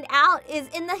can stand out is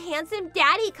in the Handsome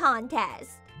Daddy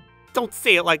contest. Don't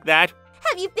say it like that.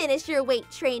 Have you finished your weight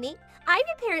training? I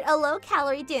prepared a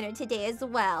low-calorie dinner today as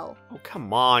well. Oh,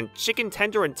 come on. Chicken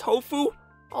tender and tofu?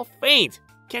 I'll faint.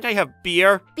 Can't I have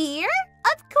beer? Beer?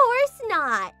 Of course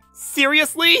not.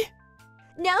 Seriously?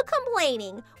 No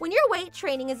complaining. When your weight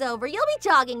training is over, you'll be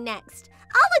jogging next.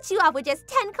 I'll let you off with just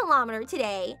 10 kilometers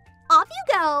today. Off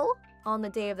you go. On the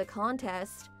day of the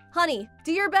contest. Honey,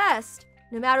 do your best.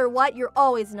 No matter what, you're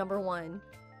always number one.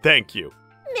 Thank you.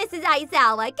 Mrs.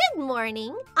 Aizawa, good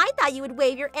morning. I thought you would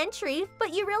waive your entry,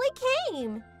 but you really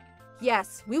came.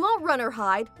 Yes, we won't run or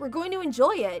hide. We're going to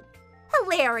enjoy it.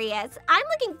 Hilarious. I'm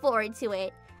looking forward to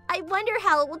it. I wonder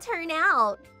how it will turn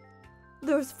out.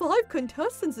 There's 5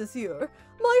 contestants this year.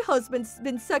 My husband's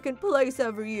been second place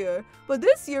every year, but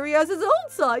this year he has his own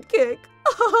sidekick.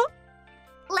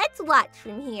 Let's watch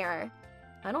from here.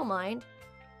 I don't mind.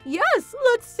 Yes,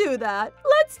 let's do that.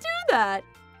 Let's do that.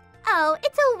 Oh,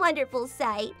 it's a wonderful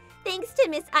sight. Thanks to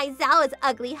Miss Aizawa's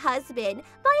ugly husband,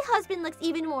 my husband looks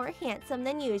even more handsome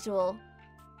than usual.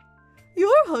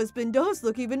 Your husband does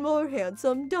look even more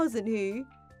handsome, doesn't he?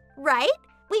 Right?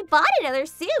 We bought another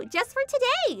suit just for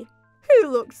today. He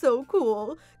looks so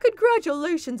cool.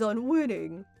 Congratulations on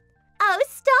winning. Oh,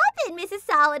 stop it, Mrs.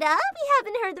 Sawada. We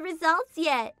haven't heard the results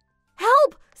yet.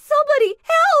 Help! Somebody,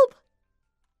 help!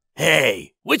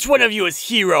 Hey, which one of you is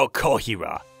Hiro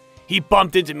Kohira? He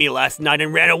bumped into me last night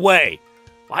and ran away.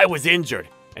 I was injured,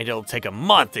 and it'll take a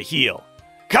month to heal.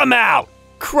 Come out!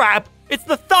 Crap! It's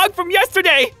the thug from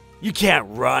yesterday! You can't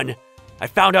run. I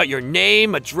found out your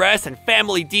name, address, and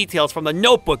family details from the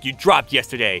notebook you dropped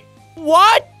yesterday.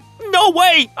 What? No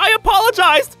way! I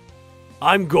apologized!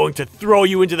 I'm going to throw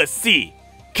you into the sea.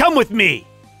 Come with me.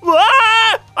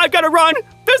 Ah! I gotta run!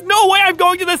 There's no way I'm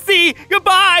going to the sea!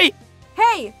 Goodbye!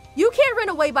 Hey, you can't run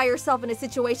away by yourself in a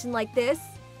situation like this.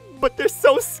 But they're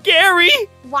so scary!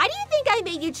 Why do you think I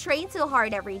made you train so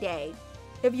hard every day?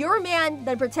 If you're a man,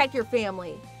 then protect your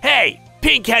family. Hey,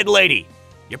 pink-head lady!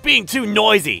 You're being too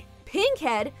noisy.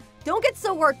 Pinkhead? Don't get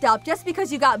so worked up just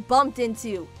because you got bumped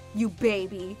into, you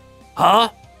baby. Huh?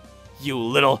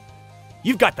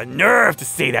 You've got the nerve to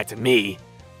say that to me.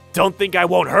 Don't think I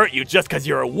won't hurt you just because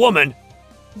you're a woman.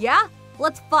 Yeah?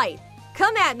 Let's fight.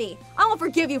 Come at me. I won't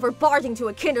forgive you for barging to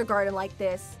a kindergarten like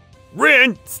this.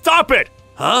 Rin, stop it!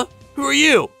 Huh? Who are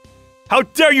you? How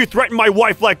dare you threaten my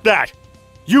wife like that?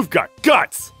 You've got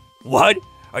guts! What?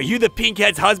 Are you the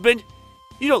pinkhead's husband?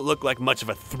 You don't look like much of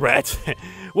a threat.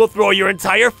 We'll throw your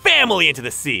entire family into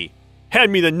the sea.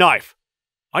 Hand me the knife.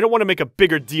 I don't want to make a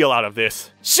bigger deal out of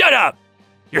this. Shut up!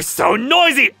 You're so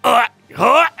noisy! Ow!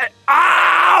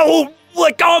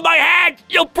 Let go of my hand!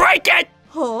 You'll break it!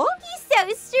 Huh? He's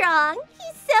so strong.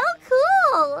 He's so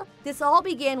cool. This all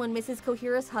began when Mrs.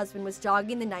 Kohira's husband was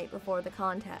jogging the night before the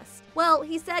contest. Well,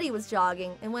 he said he was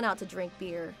jogging and went out to drink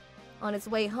beer. On his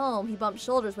way home, he bumped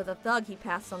shoulders with a thug he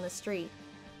passed on the street.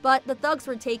 But the thugs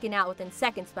were taken out within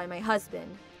seconds by my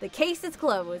husband. The case is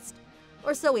closed.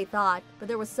 Or so we thought, but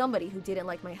there was somebody who didn't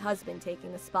like my husband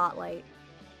taking the spotlight.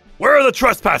 Where are the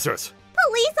trespassers?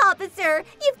 Police officer,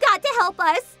 you've got to help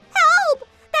us. Help!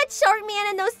 That short man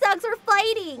and those thugs were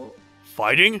fighting.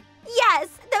 Fighting? Yes,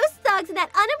 those thugs and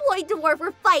that unemployed dwarf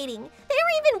were fighting. They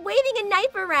were even waving a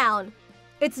knife around.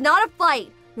 It's not a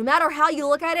fight. No matter how you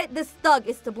look at it, this thug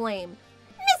is to blame.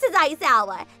 Mrs.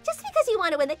 Aizawa, just because you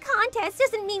want to win the contest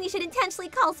doesn't mean you should intentionally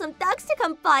call some thugs to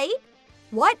come fight.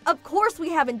 What? Of course we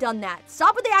haven't done that.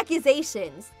 Stop with the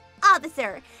accusations.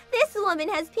 Officer, this woman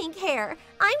has pink hair.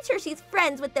 I'm sure she's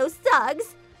friends with those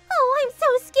thugs. Oh, I'm so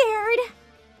scared.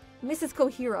 Mrs.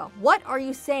 Kohira, what are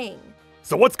you saying?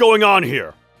 So what's going on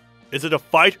here? Is it a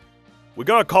fight? We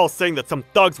got a call saying that some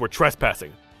thugs were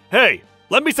trespassing. Hey,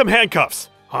 lend me some handcuffs.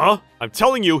 Huh? I'm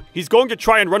telling you, he's going to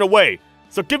try and run away.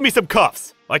 So give me some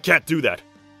cuffs. I can't do that.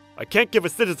 I can't give a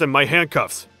citizen my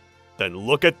handcuffs. Then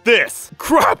look at this.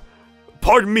 Crap!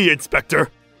 Pardon me, Inspector.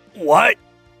 What?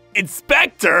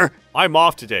 Inspector? I'm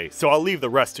off today, so I'll leave the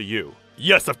rest to you.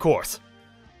 Yes, of course.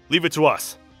 Leave it to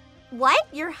us. What?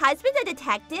 Your husband's a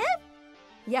detective?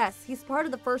 Yes, he's part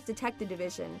of the 1st Detective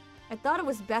Division. I thought it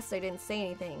was best I didn't say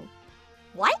anything.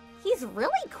 What? He's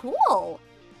really cool.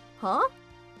 Huh?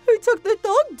 He took the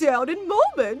thug down in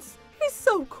moments. He's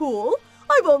so cool.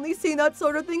 I've only seen that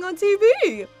sort of thing on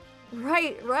TV.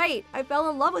 Right. I fell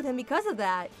in love with him because of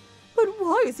that. But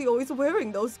why is he always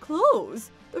wearing those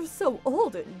clothes? They're so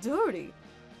old and dirty.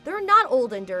 They're not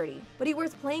old and dirty, but he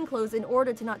wears plain clothes in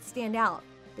order to not stand out.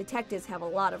 Detectives have a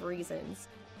lot of reasons.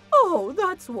 Oh,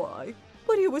 that's why.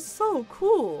 But he was so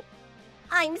cool.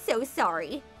 I'm so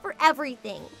sorry for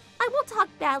everything. I won't talk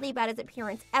badly about his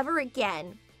appearance ever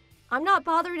again. I'm not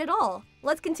bothered at all.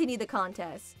 Let's continue the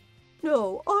contest.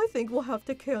 No, I think we'll have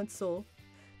to cancel.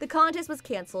 The contest was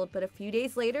canceled, but a few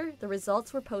days later, the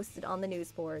results were posted on the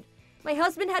news board. My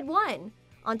husband had won.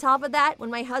 On top of that, when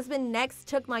my husband next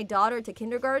took my daughter to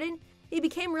kindergarten, he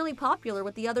became really popular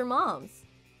with the other moms.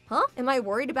 Huh? Am I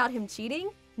worried about him cheating?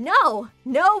 No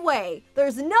way.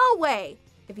 There's no way.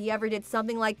 If he ever did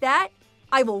something like that,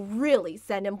 I will really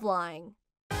send him flying.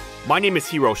 My name is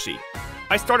Hiroshi.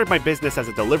 I started my business as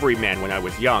a delivery man when I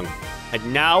was young,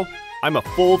 and now I'm a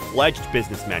full-fledged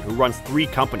businessman who runs 3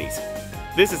 companies.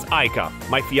 This is Aika,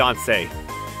 my fiancée.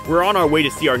 We're on our way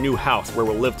to see our new house where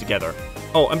we'll live together.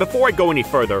 Oh, and before I go any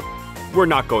further, We're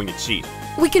not going to cheat.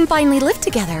 We can finally live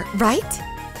together, right?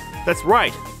 That's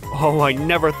right. Oh, I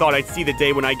never thought I'd see the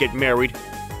day when I get married.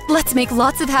 Let's make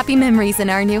lots of happy memories in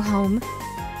our new home.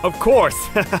 Of course.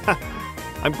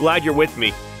 I'm glad you're with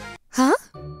me. Huh?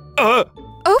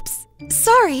 Oops,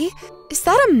 sorry. Is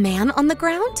that a man on the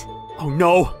ground? Oh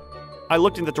no. I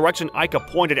looked in the direction Aika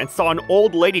pointed and saw an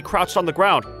old lady crouched on the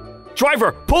ground.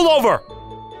 Driver, pull over!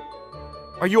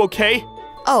 Are you okay?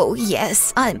 Oh,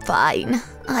 yes, I'm fine.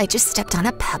 I just stepped on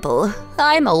a pebble.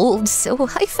 I'm old, so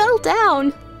I fell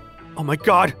down. Oh my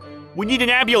god, we need an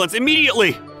ambulance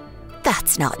immediately!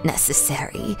 That's not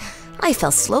necessary. I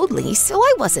fell slowly, so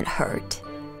I wasn't hurt.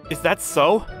 Is that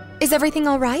so? Is everything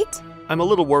all right? I'm a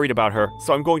little worried about her,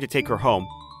 so I'm going to take her home.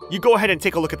 You go ahead and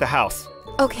take a look at the house.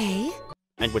 Okay.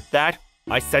 And with that,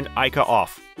 I send Aika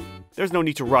off. There's no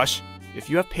need to rush. If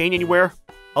you have pain anywhere,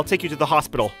 I'll take you to the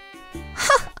hospital.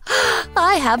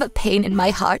 I have a pain in my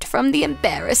heart from the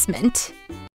embarrassment.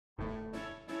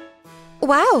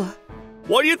 Wow.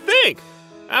 What do you think?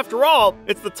 After all,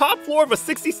 it's the top floor of a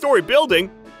 60-story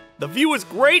building. The view is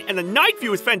great and the night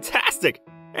view is fantastic.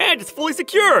 And it's fully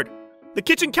secured. The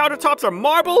kitchen countertops are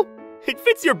marble. It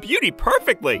fits your beauty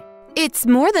perfectly. It's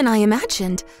more than I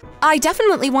imagined. I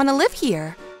definitely want to live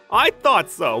here. I thought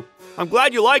so. I'm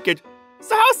glad you like it.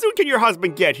 So how soon can your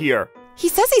husband get here? He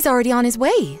says he's already on his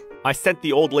way. I sent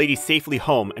the old lady safely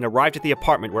home and arrived at the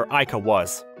apartment where Aika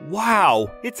was.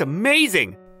 Wow, it's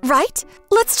amazing! Right?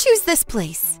 Let's choose this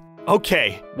place.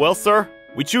 Okay, well, sir,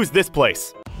 we choose this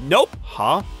place. Nope.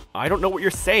 Huh? I don't know what you're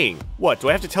saying. What, do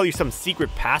I have to tell you some secret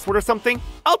password or something?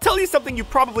 I'll tell you something you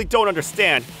probably don't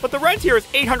understand, but the rent here is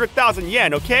 800,000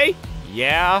 yen, okay?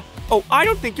 Yeah? Oh, I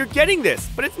don't think you're getting this,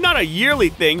 but it's not a yearly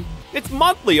thing. It's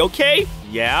monthly, okay?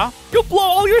 Yeah? You'll blow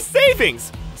all your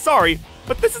savings! Sorry,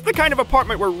 but this is the kind of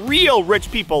apartment where real rich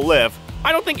people live.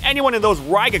 I don't think anyone in those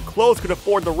ragged clothes could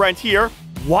afford the rent here.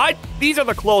 What? These are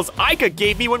the clothes Aika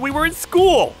gave me when we were in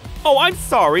school. Oh, I'm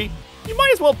sorry. You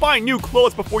might as well buy new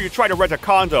clothes before you try to rent a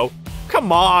condo.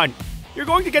 Come on. You're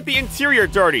going to get the interior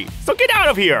dirty, so get out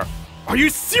of here. Are you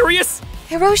serious?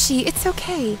 Hiroshi, it's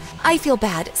okay. I feel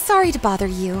bad. Sorry to bother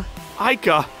you.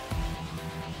 Aika.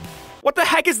 What the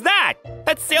heck is that?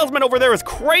 That salesman over there is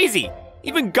crazy.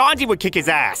 Even Gandhi would kick his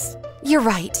ass. You're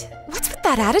right. What's with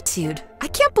that attitude? I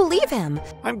can't believe him.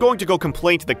 I'm going to go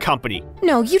complain to the company.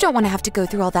 No, you don't want to have to go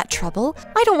through all that trouble.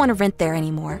 I don't want to rent there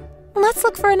anymore. Let's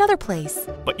look for another place.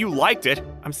 But you liked it.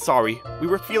 I'm sorry. We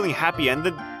were feeling happy and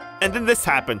then this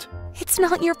happened. It's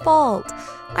not your fault.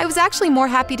 I was actually more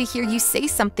happy to hear you say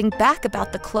something back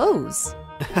about the clothes.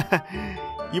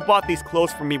 You bought these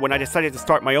clothes for me when I decided to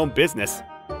start my own business.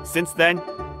 Since then,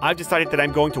 I've decided that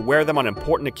I'm going to wear them on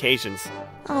important occasions.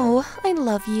 Oh, I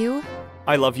love you.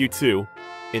 I love you too.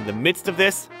 In the midst of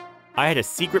this, I had a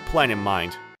secret plan in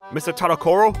mind. Mr.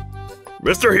 Tadokoro?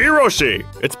 Mr. Hiroshi,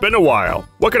 it's been a while.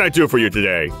 What can I do for you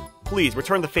today? Please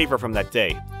return the favor from that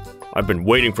day. I've been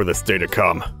waiting for this day to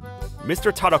come.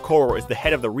 Mr. Tadokoro is the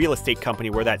head of the real estate company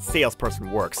where that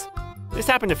salesperson works. This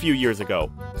happened a few years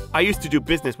ago. I used to do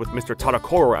business with Mr.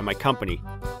 Tadokoro at my company.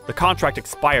 The contract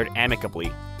expired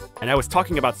amicably, and I was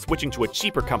talking about switching to a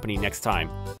cheaper company next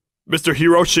time. Mr.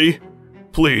 Hiroshi,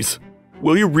 please,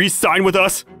 will you re-sign with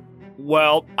us?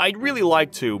 Well, I'd really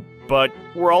like to, but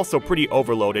we're also pretty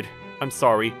overloaded. I'm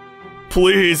sorry.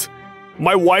 Please!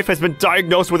 My wife has been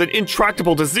diagnosed with an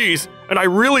intractable disease, and I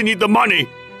really need the money!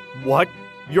 What?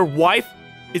 Your wife?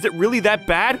 Is it really that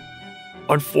bad?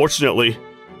 Unfortunately,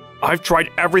 I've tried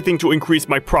everything to increase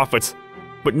my profits,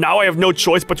 but now I have no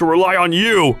choice but to rely on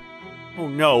you! Oh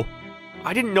no,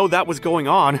 I didn't know that was going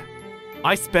on.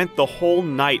 I spent the whole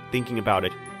night thinking about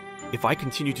it. If I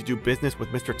continue to do business with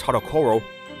Mr. Tadokoro,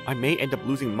 I may end up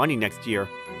losing money next year.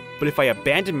 But if I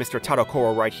abandon Mr.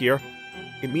 Tadokoro right here,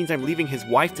 it means I'm leaving his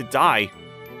wife to die.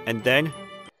 And then,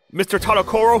 Mr.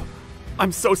 Tadokoro,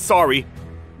 I'm so sorry.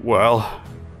 Well,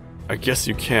 I guess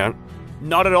you can't.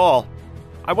 Not at all.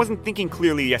 I wasn't thinking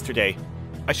clearly yesterday.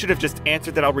 I should have just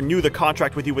answered that I'll renew the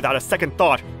contract with you without a second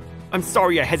thought. I'm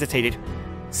sorry I hesitated.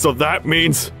 So that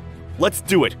means... Let's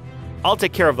do it. I'll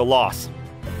take care of the loss.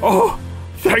 Oh,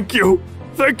 thank you!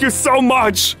 Thank you so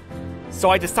much! So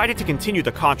I decided to continue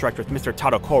the contract with Mr.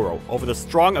 Tadokoro over the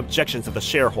strong objections of the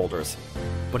shareholders.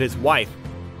 But his wife,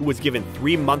 who was given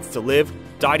 3 months to live,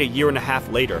 died a year and a half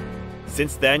later.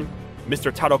 Since then,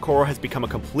 Mr. Tadokoro has become a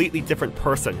completely different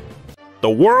person. The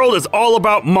world is all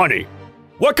about money.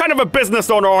 What kind of a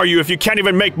business owner are you if you can't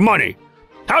even make money?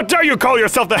 How dare you call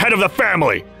yourself the head of the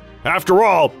family? After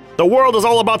all, the world is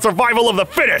all about survival of the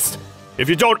fittest. If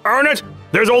you don't earn it,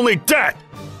 there's only death.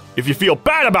 If you feel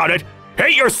bad about it,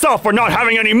 hate yourself for not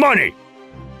having any money.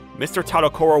 Mr.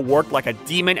 Tadokoro worked like a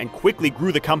demon and quickly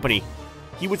grew the company.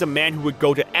 He was a man who would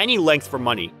go to any lengths for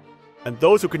money. And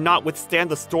those who could not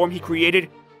withstand the storm he created,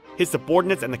 his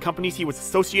subordinates and the companies he was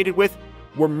associated with,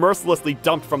 were mercilessly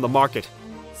dumped from the market.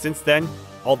 Since then,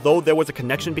 although there was a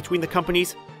connection between the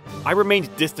companies, I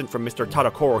remained distant from Mr.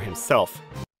 Tadakoro himself.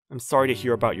 I'm sorry to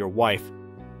hear about your wife.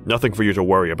 Nothing for you to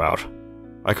worry about.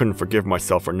 I couldn't forgive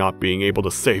myself for not being able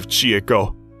to save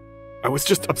Chieko. I was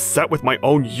just upset with my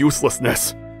own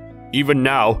uselessness. Even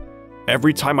now,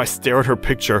 every time I stare at her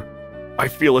picture, I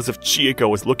feel as if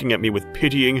Chieko is looking at me with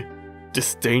pitying,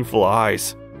 disdainful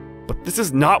eyes. But this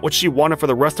is not what she wanted for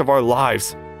the rest of our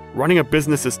lives. Running a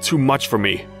business is too much for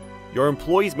me. Your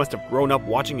employees must have grown up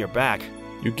watching your back.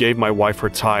 You gave my wife her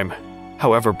time,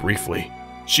 however briefly.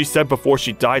 She said before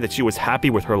she died that she was happy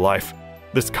with her life.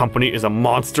 This company is a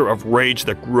monster of rage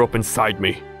that grew up inside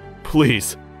me.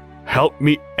 Please, help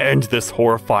me end this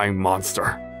horrifying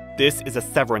monster. This is a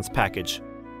severance package.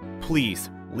 Please,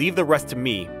 leave the rest to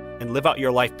me and live out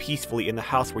your life peacefully in the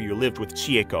house where you lived with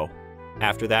Chieko.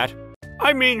 After that,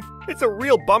 I mean, it's a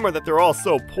real bummer that they're all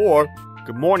so poor.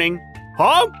 Good morning.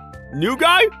 Huh? New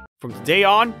guy? From today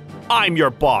on, I'm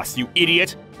your boss, you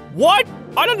idiot. What?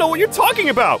 I don't know what you're talking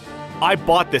about. I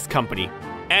bought this company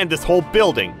and this whole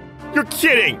building. You're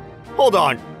kidding! Hold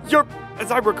on,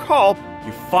 as I recall,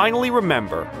 you finally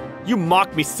remember. You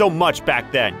mocked me so much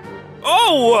back then.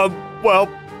 Oh, well,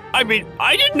 I mean,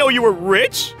 I didn't know you were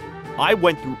rich. I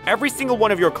went through every single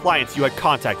one of your clients you had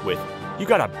contact with. You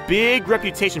got a big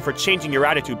reputation for changing your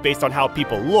attitude based on how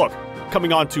people look,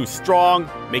 coming on too strong,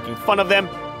 making fun of them,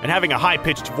 and having a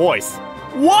high-pitched voice.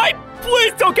 What?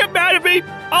 Please don't get mad at me!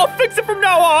 I'll fix it from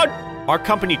now on! Our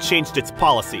company changed its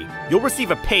policy. You'll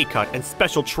receive a pay cut and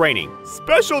special training.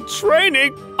 Special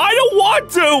training? I don't want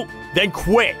to! Then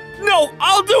quit! No,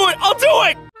 I'll do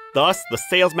it! Thus, the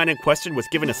salesman in question was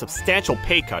given a substantial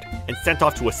pay cut and sent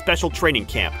off to a special training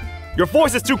camp. Your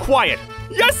voice is too quiet!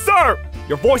 Yes, sir!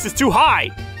 Your voice is too high!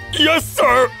 Yes,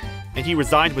 sir! And he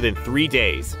resigned within 3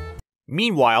 days.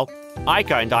 Meanwhile,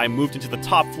 Aika and I moved into the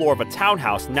top floor of a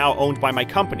townhouse now owned by my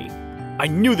company. I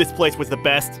knew this place was the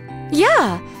best.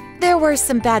 Yeah, there were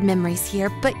some bad memories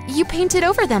here, but you painted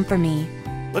over them for me.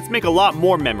 Let's make a lot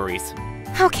more memories.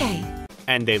 Okay.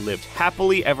 And they lived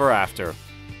happily ever after.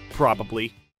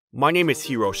 Probably. My name is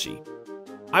Hiroshi.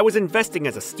 I was investing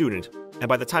as a student, and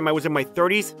by the time I was in my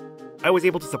 30s, I was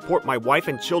able to support my wife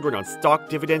and children on stock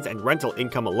dividends and rental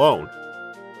income alone.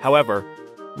 However,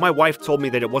 my wife told me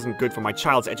that it wasn't good for my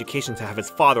child's education to have his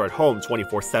father at home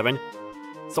 24/7,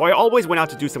 so I always went out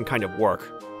to do some kind of work.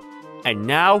 And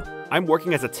now, I'm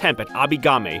working as a temp at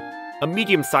Abigame, a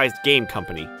medium-sized game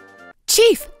company.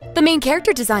 Chief, the main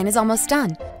character design is almost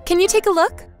done. Can you take a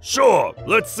look? Sure,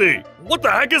 let's see. What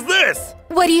the heck is this?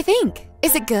 What do you think?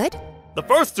 Is it good? The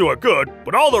first two are good,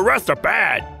 but all the rest are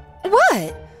bad.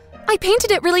 What? I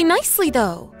painted it really nicely,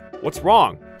 though. What's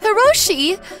wrong?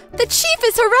 Hiroshi, the chief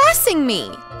is harassing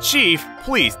me. Chief,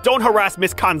 please don't harass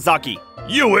Miss Kanzaki.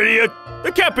 You idiot!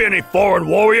 There can't be any foreign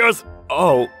warriors!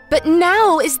 Oh. But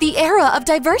now is the era of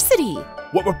diversity.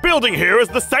 What we're building here is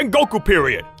the Sengoku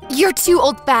period. You're too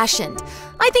old-fashioned.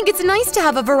 I think it's nice to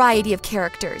have a variety of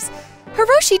characters.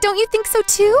 Hiroshi, don't you think so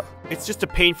too? It's just a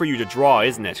pain for you to draw,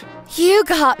 isn't it? You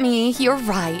got me. You're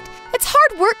right. It's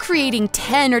hard work creating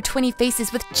 10 or 20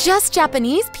 faces with just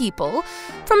Japanese people.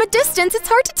 From a distance, it's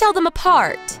hard to tell them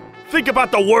apart. Think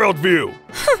about the worldview.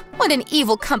 What an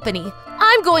evil company.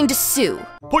 I'm going to sue.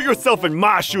 Put yourself in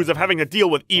my shoes of having to deal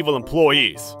with evil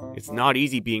employees. It's not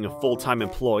easy being a full-time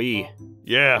employee.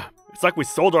 Yeah, it's like we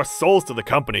sold our souls to the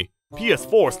company.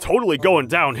 PS4 is totally going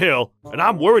downhill, and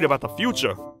I'm worried about the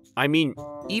future. I mean,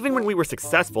 even when we were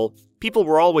successful, people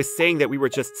were always saying that we were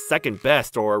just second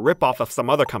best or a ripoff of some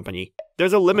other company.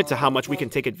 There's a limit to how much we can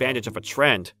take advantage of a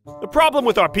trend. The problem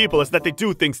with our people is that they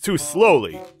do things too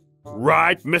slowly.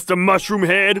 Right, Mr. Mushroom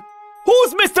Head?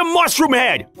 Who's Mr. Mushroom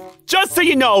Head? Just so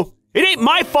you know, it ain't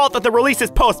my fault that the release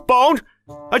is postponed.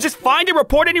 I just find and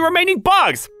report any remaining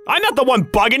bugs. I'm not the one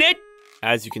bugging it.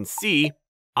 As you can see,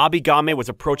 Abigame was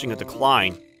approaching a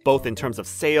decline, both in terms of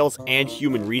sales and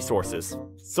human resources.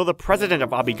 So the president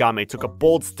of Abigame took a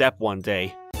bold step one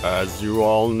day. As you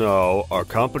all know, our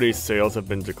company's sales have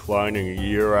been declining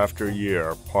year after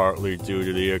year, partly due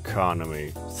to the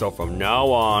economy. So from now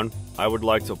on, I would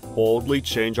like to boldly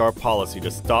change our policy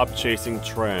to stop chasing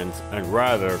trends and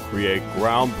rather create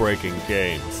groundbreaking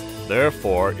games.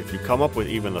 Therefore, if you come up with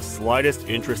even the slightest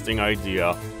interesting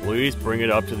idea, please bring it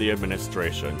up to the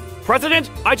administration. President,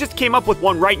 I just came up with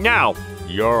one right now.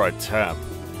 You're a temp,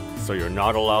 so you're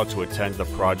not allowed to attend the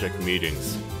project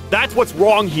meetings. That's what's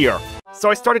wrong here. So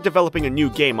I started developing a new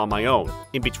game on my own,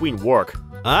 in between work.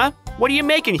 Huh? What are you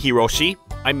making, Hiroshi?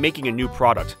 I'm making a new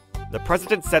product. The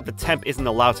president said the temp isn't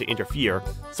allowed to interfere,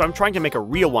 so I'm trying to make a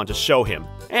real one to show him.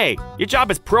 Hey, your job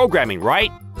is programming,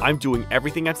 right? I'm doing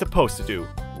everything I'm supposed to do.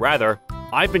 Rather,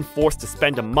 I've been forced to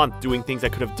spend a month doing things I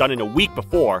could have done in a week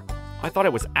before. I thought I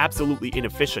was absolutely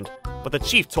inefficient, but the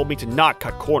chief told me to not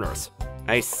cut corners.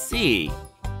 I see.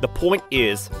 The point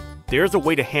is, there's a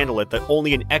way to handle it that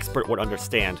only an expert would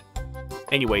understand.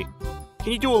 Anyway,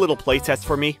 can you do a little playtest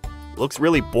for me? Looks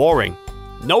really boring.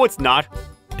 No, it's not.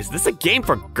 Is this a game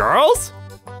for girls?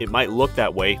 It might look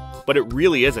that way, but it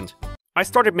really isn't. I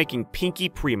started making Pinky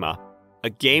Prima, a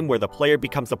game where the player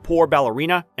becomes a poor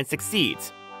ballerina and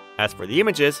succeeds. As for the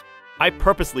images, I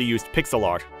purposely used pixel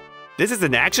art. This is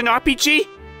an action RPG?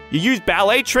 You use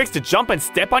ballet tricks to jump and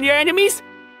step on your enemies?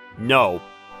 No.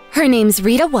 Her name's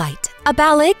Rita White, a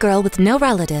ballet girl with no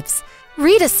relatives.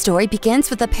 Rita's story begins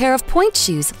with a pair of pointe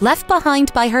shoes left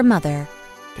behind by her mother.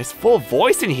 There's full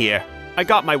voice in here. I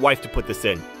got my wife to put this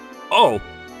in. Oh,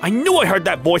 I knew I heard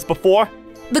that voice before.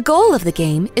 The goal of the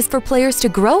game is for players to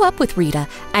grow up with Rita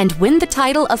and win the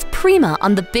title of Prima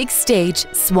on the big stage,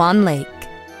 Swan Lake.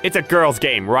 It's a girl's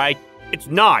game, right? It's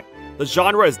not. The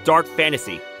genre is dark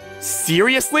fantasy.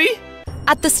 Seriously?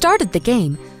 At the start of the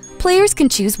game, players can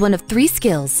choose one of 3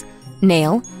 skills: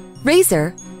 nail,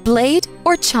 razor, blade,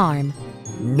 or charm.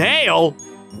 Nail?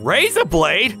 Razor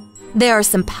blade? There are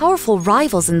some powerful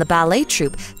rivals in the ballet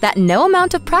troupe that no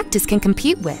amount of practice can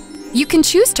compete with. You can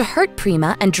choose to hurt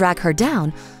Prima and drag her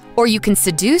down, or you can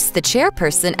seduce the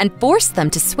chairperson and force them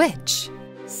to switch.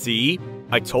 See?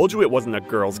 I told you it wasn't a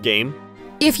girl's game.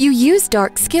 If you use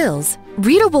dark skills,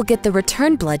 Rita will get the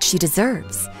return blood she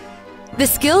deserves. The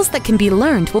skills that can be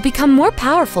learned will become more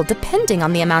powerful depending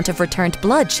on the amount of returned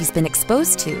blood she's been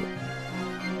exposed to.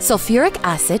 Sulfuric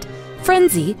acid,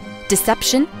 frenzy,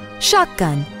 deception,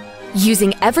 shotgun.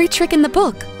 Using every trick in the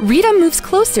book, Rita moves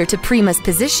closer to Prima's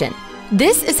position.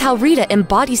 This is how Rita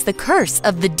embodies the curse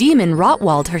of the demon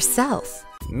Rotwald herself.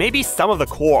 Maybe some of the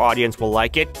core audience will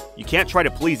like it. You can't try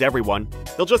to please everyone.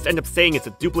 They'll just end up saying it's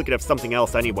a duplicate of something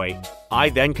else anyway. I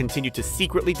then continued to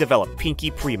secretly develop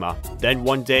Pinky Prima. Then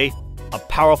one day, a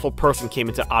powerful person came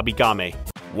into Abigame.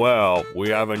 Well, we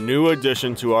have a new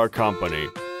addition to our company.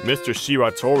 Mr.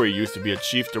 Shiratori used to be a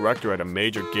chief director at a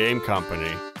major game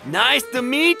company. Nice to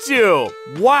meet you!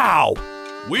 Wow!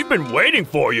 We've been waiting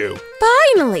for you!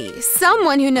 Finally!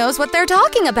 Someone who knows what they're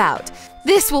talking about!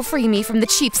 This will free me from the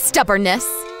chief's stubbornness.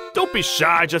 Don't be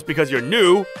shy just because you're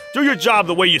new. Do your job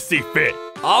the way you see fit.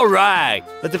 Alright!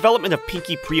 The development of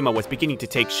Pinky Prima was beginning to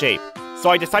take shape, so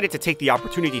I decided to take the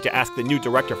opportunity to ask the new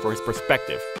director for his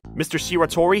perspective. Mr.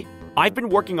 Shiratori, I've been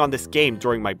working on this game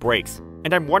during my breaks,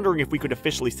 and I'm wondering if we could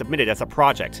officially submit it as a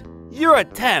project. You're a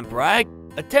temp, right?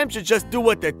 A temp should just do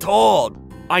what they're told.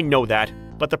 I know that,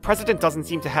 but the president doesn't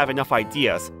seem to have enough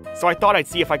ideas, so I thought I'd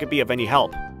see if I could be of any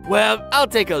help. Well, I'll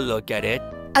take a look at it.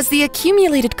 As the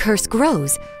accumulated curse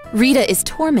grows, Rita is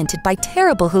tormented by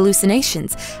terrible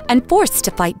hallucinations and forced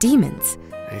to fight demons.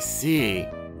 I see.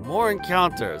 More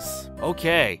encounters.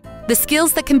 Okay. The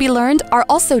skills that can be learned are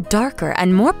also darker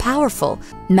and more powerful.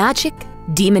 Magic,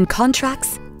 demon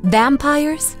contracts,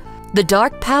 vampires. The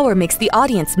dark power makes the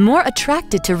audience more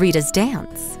attracted to Rita's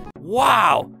dance.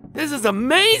 Wow! This is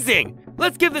amazing!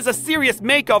 Let's give this a serious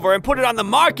makeover and put it on the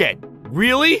market!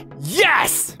 Really?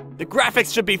 Yes! The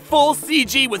graphics should be full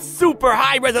CG with super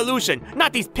high resolution,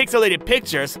 not these pixelated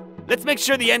pictures. Let's make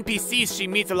sure the NPCs she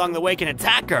meets along the way can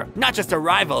attack her, not just her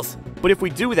rivals. But if we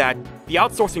do that, the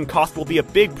outsourcing cost will be a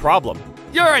big problem.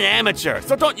 You're an amateur,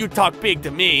 so don't you talk big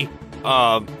to me.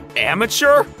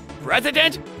 Amateur?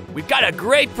 President? We've got a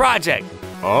great project.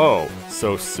 Oh,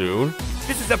 so soon?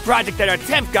 This is a project that our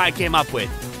temp guy came up with.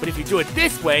 But if you do it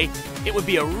this way, it would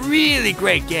be a really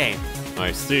great game.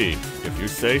 I see. If you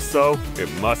say so,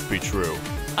 it must be true.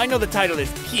 I know the title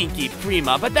is Pinky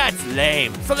Prima, but that's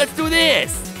lame. So let's do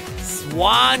this.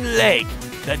 Swan Lake,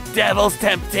 the Devil's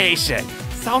Temptation.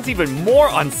 Sounds even more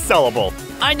unsellable.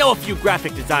 I know a few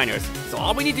graphic designers, so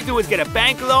all we need to do is get a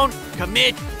bank loan,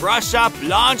 commit, brush up,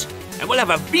 launch, and we'll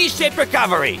have a V-shaped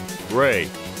recovery. Great.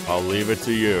 I'll leave it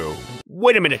to you.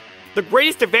 Wait a minute. The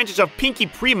greatest advantage of Pinky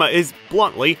Prima is,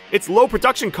 bluntly, its low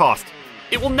production cost.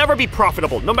 It will never be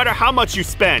profitable, no matter how much you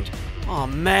spend. Oh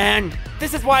man,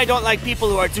 this is why I don't like people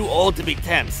who are too old to be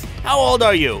temps. How old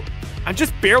are you? I'm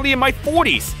just barely in my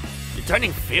 40s. You're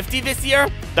turning 50 this year?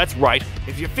 That's right.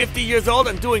 If you're 50 years old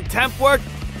and doing temp work,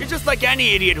 you're just like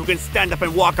any idiot who can stand up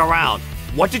and walk around.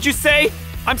 What did you say?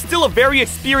 I'm still a very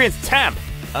experienced temp.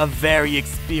 A very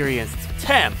experienced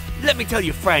temp. Let me tell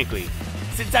you frankly,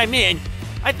 since I'm in,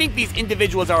 I think these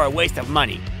individuals are a waste of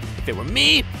money. If it were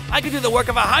me, I could do the work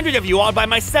of 100 of you all by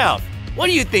myself. What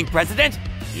do you think, President?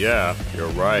 Yeah, you're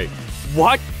right.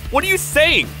 What? What are you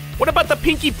saying? What about the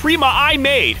Pinky Prima I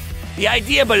made? The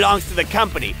idea belongs to the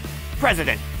company.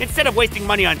 President, instead of wasting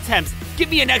money on temps, give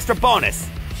me an extra bonus.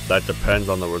 That depends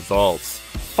on the results.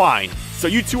 Fine. So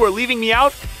you two are leaving me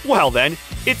out? Well then,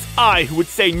 it's I who would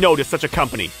say no to such a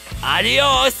company.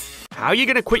 Adios! How are you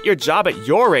gonna quit your job at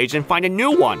your age and find a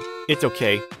new one? It's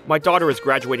okay. My daughter is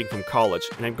graduating from college,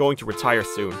 and I'm going to retire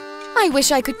soon. I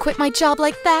wish I could quit my job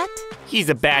like that. He's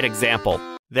a bad example.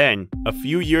 Then, a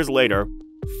few years later,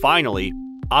 finally,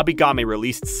 Abigame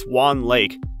released Swan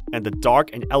Lake, and the dark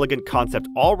and elegant concept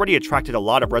already attracted a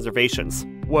lot of reservations.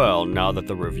 Well, now that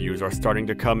the reviews are starting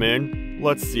to come in,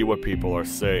 let's see what people are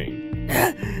saying.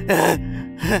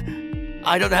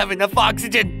 I don't have enough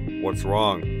oxygen. What's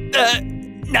wrong?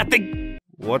 Nothing.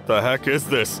 What the heck is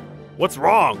this? What's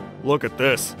wrong? Look at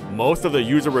this. Most of the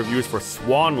user reviews for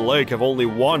Swan Lake have only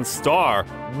 1 star.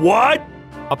 What?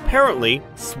 Apparently,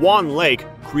 Swan Lake,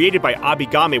 created by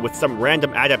Abigame with some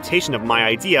random adaptation of my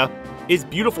idea, is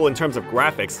beautiful in terms of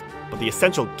graphics, but the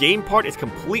essential game part is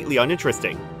completely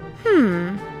uninteresting.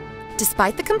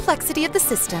 Despite the complexity of the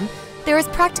system, there is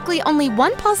practically only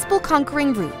one possible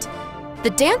conquering route. The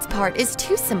dance part is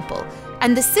too simple,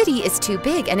 and the city is too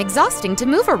big and exhausting to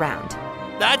move around.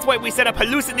 That's why we set up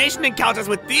hallucination encounters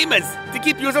with demons, to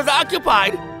keep users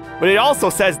occupied. But it also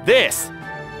says this.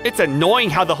 It's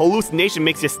annoying how the hallucination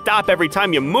makes you stop every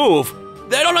time you move.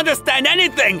 They don't understand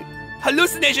anything.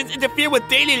 Hallucinations interfere with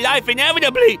daily life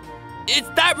inevitably. It's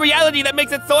that reality that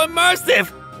makes it so immersive.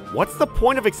 What's the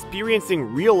point of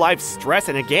experiencing real-life stress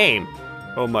in a game?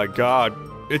 Oh my god.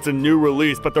 It's a new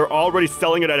release, but they're already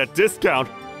selling it at a discount.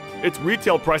 Its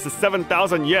retail price is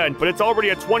 7,000 yen, but it's already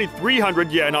at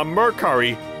 2,300 yen on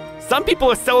Mercari. Some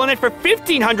people are selling it for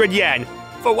 1,500 yen.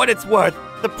 For what it's worth,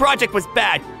 the project was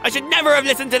bad. I should never have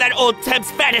listened to that old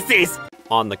temp's fantasies.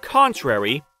 On the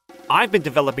contrary, I've been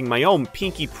developing my own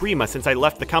Pinky Prima since I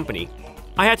left the company.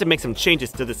 I had to make some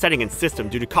changes to the setting and system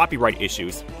due to copyright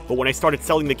issues, but when I started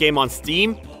selling the game on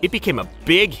Steam, it became a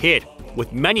big hit,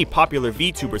 with many popular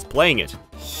VTubers playing it.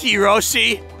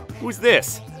 Hiroshi? Who's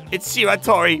this? It's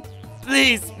Shiratori.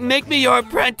 Please, make me your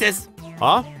apprentice.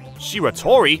 Huh?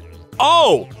 Shiratori?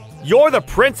 Oh! You're the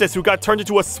princess who got turned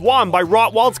into a swan by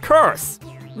Rotwald's curse!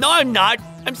 No, I'm not.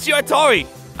 I'm Shiratori.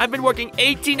 I've been working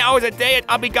 18 hours a day at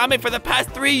Abigame for the past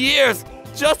 3 years.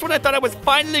 Just when I thought I was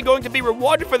finally going to be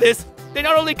rewarded for this, they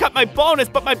not only cut my bonus,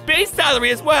 but my base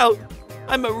salary as well.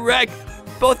 I'm a wreck,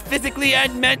 both physically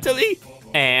and mentally.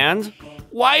 And?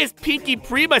 Why is Pinky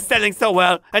Prima selling so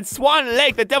well, and Swan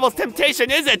Lake the Devil's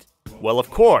Temptation isn't? Well, of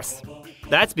course.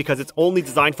 That's because it's only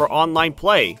designed for online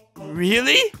play.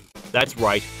 Really? That's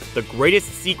right. The greatest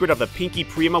secret of the Pinky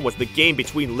Prima was the game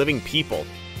between living people.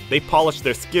 They polish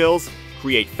their skills,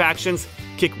 create factions,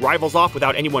 kick rivals off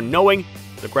without anyone knowing.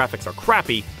 The graphics are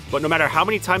crappy, but no matter how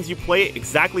many times you play it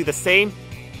exactly the same,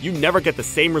 you never get the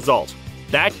same result.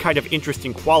 That kind of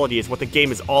interesting quality is what the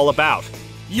game is all about.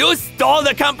 You stole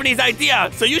the company's idea,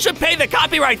 so you should pay the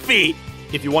copyright fee!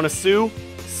 If you want to sue,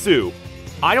 sue.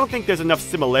 I don't think there's enough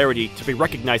similarity to be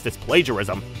recognized as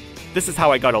plagiarism. This is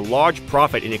how I got a large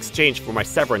profit in exchange for my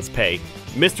severance pay.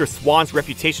 Mr. Swan's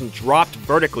reputation dropped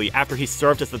vertically after he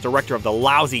served as the director of the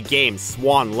lousy game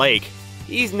Swan Lake.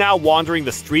 He's now wandering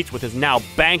the streets with his now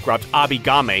bankrupt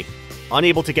Abigame,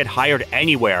 unable to get hired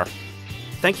anywhere.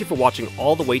 Thank you for watching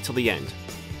all the way till the end.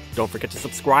 Don't forget to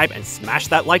subscribe and smash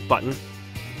that like button.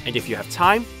 And if you have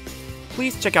time,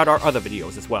 please check out our other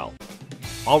videos as well.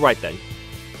 Alright then,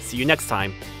 see you next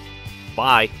time.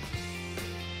 Bye.